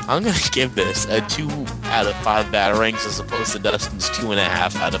 I'm gonna give this a 2 out of 5 batarangs as opposed to Dustin's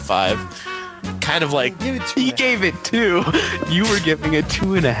 2.5 out of 5. Kind of like he gave it 2. You were giving it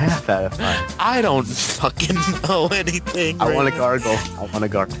 2.5 out of 5. I don't fucking know anything. I want to gargle.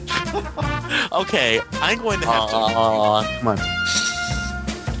 Okay, I'm going to have to. Come on.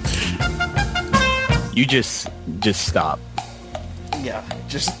 You just stop. Yeah,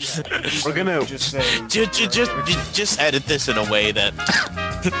 we're gonna just edit this in a way that.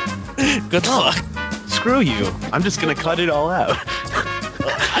 Good luck. Screw you. I'm just gonna cut it all out.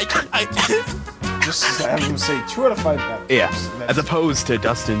 Just have him say 2 out of 5 batarangs. Yeah, as opposed to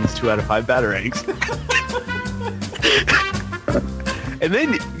Dustin's 2 out of 5 batarangs. And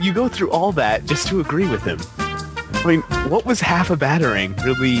then you go through all that just to agree with him. I mean, what was half a battering?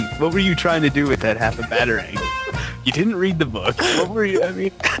 Really, what were you trying to do with that half a battering? You didn't read the book. What were you, I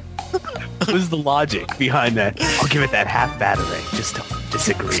mean, what was the logic behind that? I'll give it that half battering. Just don't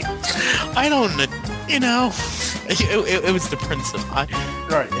disagree. I don't, you know, it was the principle.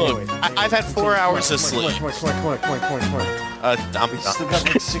 Right, Look, anyway. I've had 4 hours of sleep. Come on. I'm We still got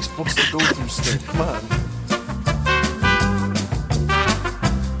like 6 books to go through still. Come on.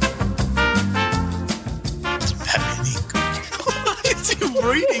 Why is he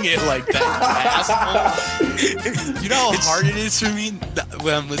reading it like that, asshole? You know how hard it is for me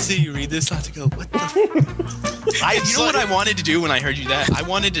when I'm listening to you read this not to go, what the? You know what I wanted to do when I heard you that? I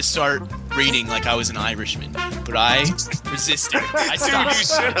wanted to start reading like I was an Irishman, but I resisted. I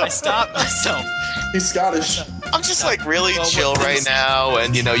stopped myself. He's Scottish. I'm just like really chill right now,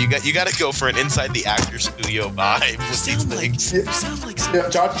 and you know, you got to go for an inside the actor studio vibe with these things. You sound like Yeah,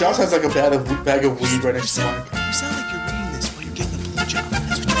 Josh has like a bag of weed right next to him. You sound like you're reading this while you're getting a blowjob.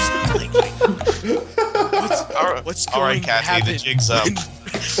 That's what you sound like. What's All right, going to Kathy, happen? the jig's up.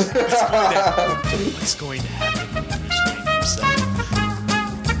 What's going to happen when Bruce Wayne himself,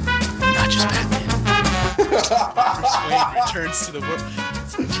 not just Batman, Bruce Wayne returns to the world?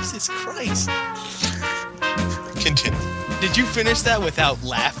 Jesus Christ. Continue. Did you finish that without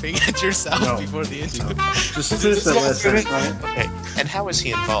laughing at yourself before the intro? Just finish that last sentence, Ryan. Okay, and how is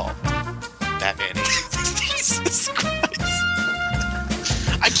he involved? Batman. Jesus Christ.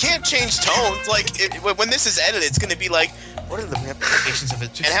 I can't change tones. Like, when this is edited, it's going to be like, what are the ramifications of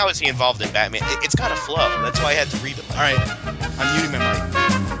it? And how is he involved in Batman? It's got to flow. That's why I had to read it. All right, I'm muting my mic.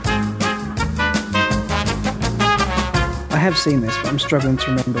 I have seen this, but I'm struggling to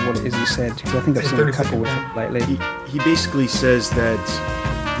remember what it is he said, because I think I've seen a couple with it lately. He basically says that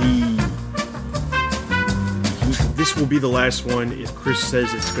this will be the last one if Chris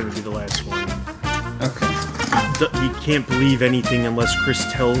says it's going to be the last one. Okay. He can't believe anything unless Chris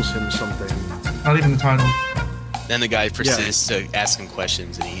tells him something. Not even the title. Then the guy persists to ask him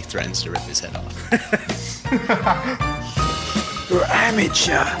questions, and he threatens to rip his head off. You're an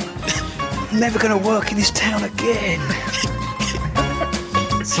amateur. Never gonna work in this town again.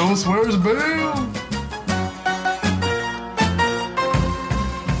 So swears Bill.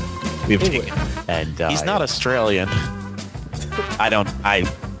 We've taken and He's not Australian. I don't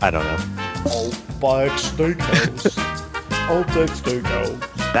know. Outback Steakhouse. Outback Steakhouse.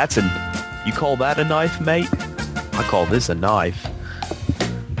 That's you call that a knife, mate? I call this a knife.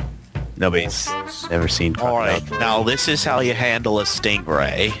 Nobody's ever seen All right, crocodile. now this is how you handle a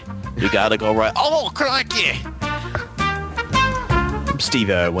stingray. You gotta go right. Oh, crikey! I'm Steve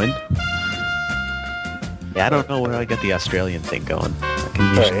Irwin. Yeah, I don't know where I got the Australian thing going. I can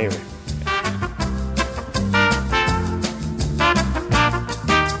All use right, anyway.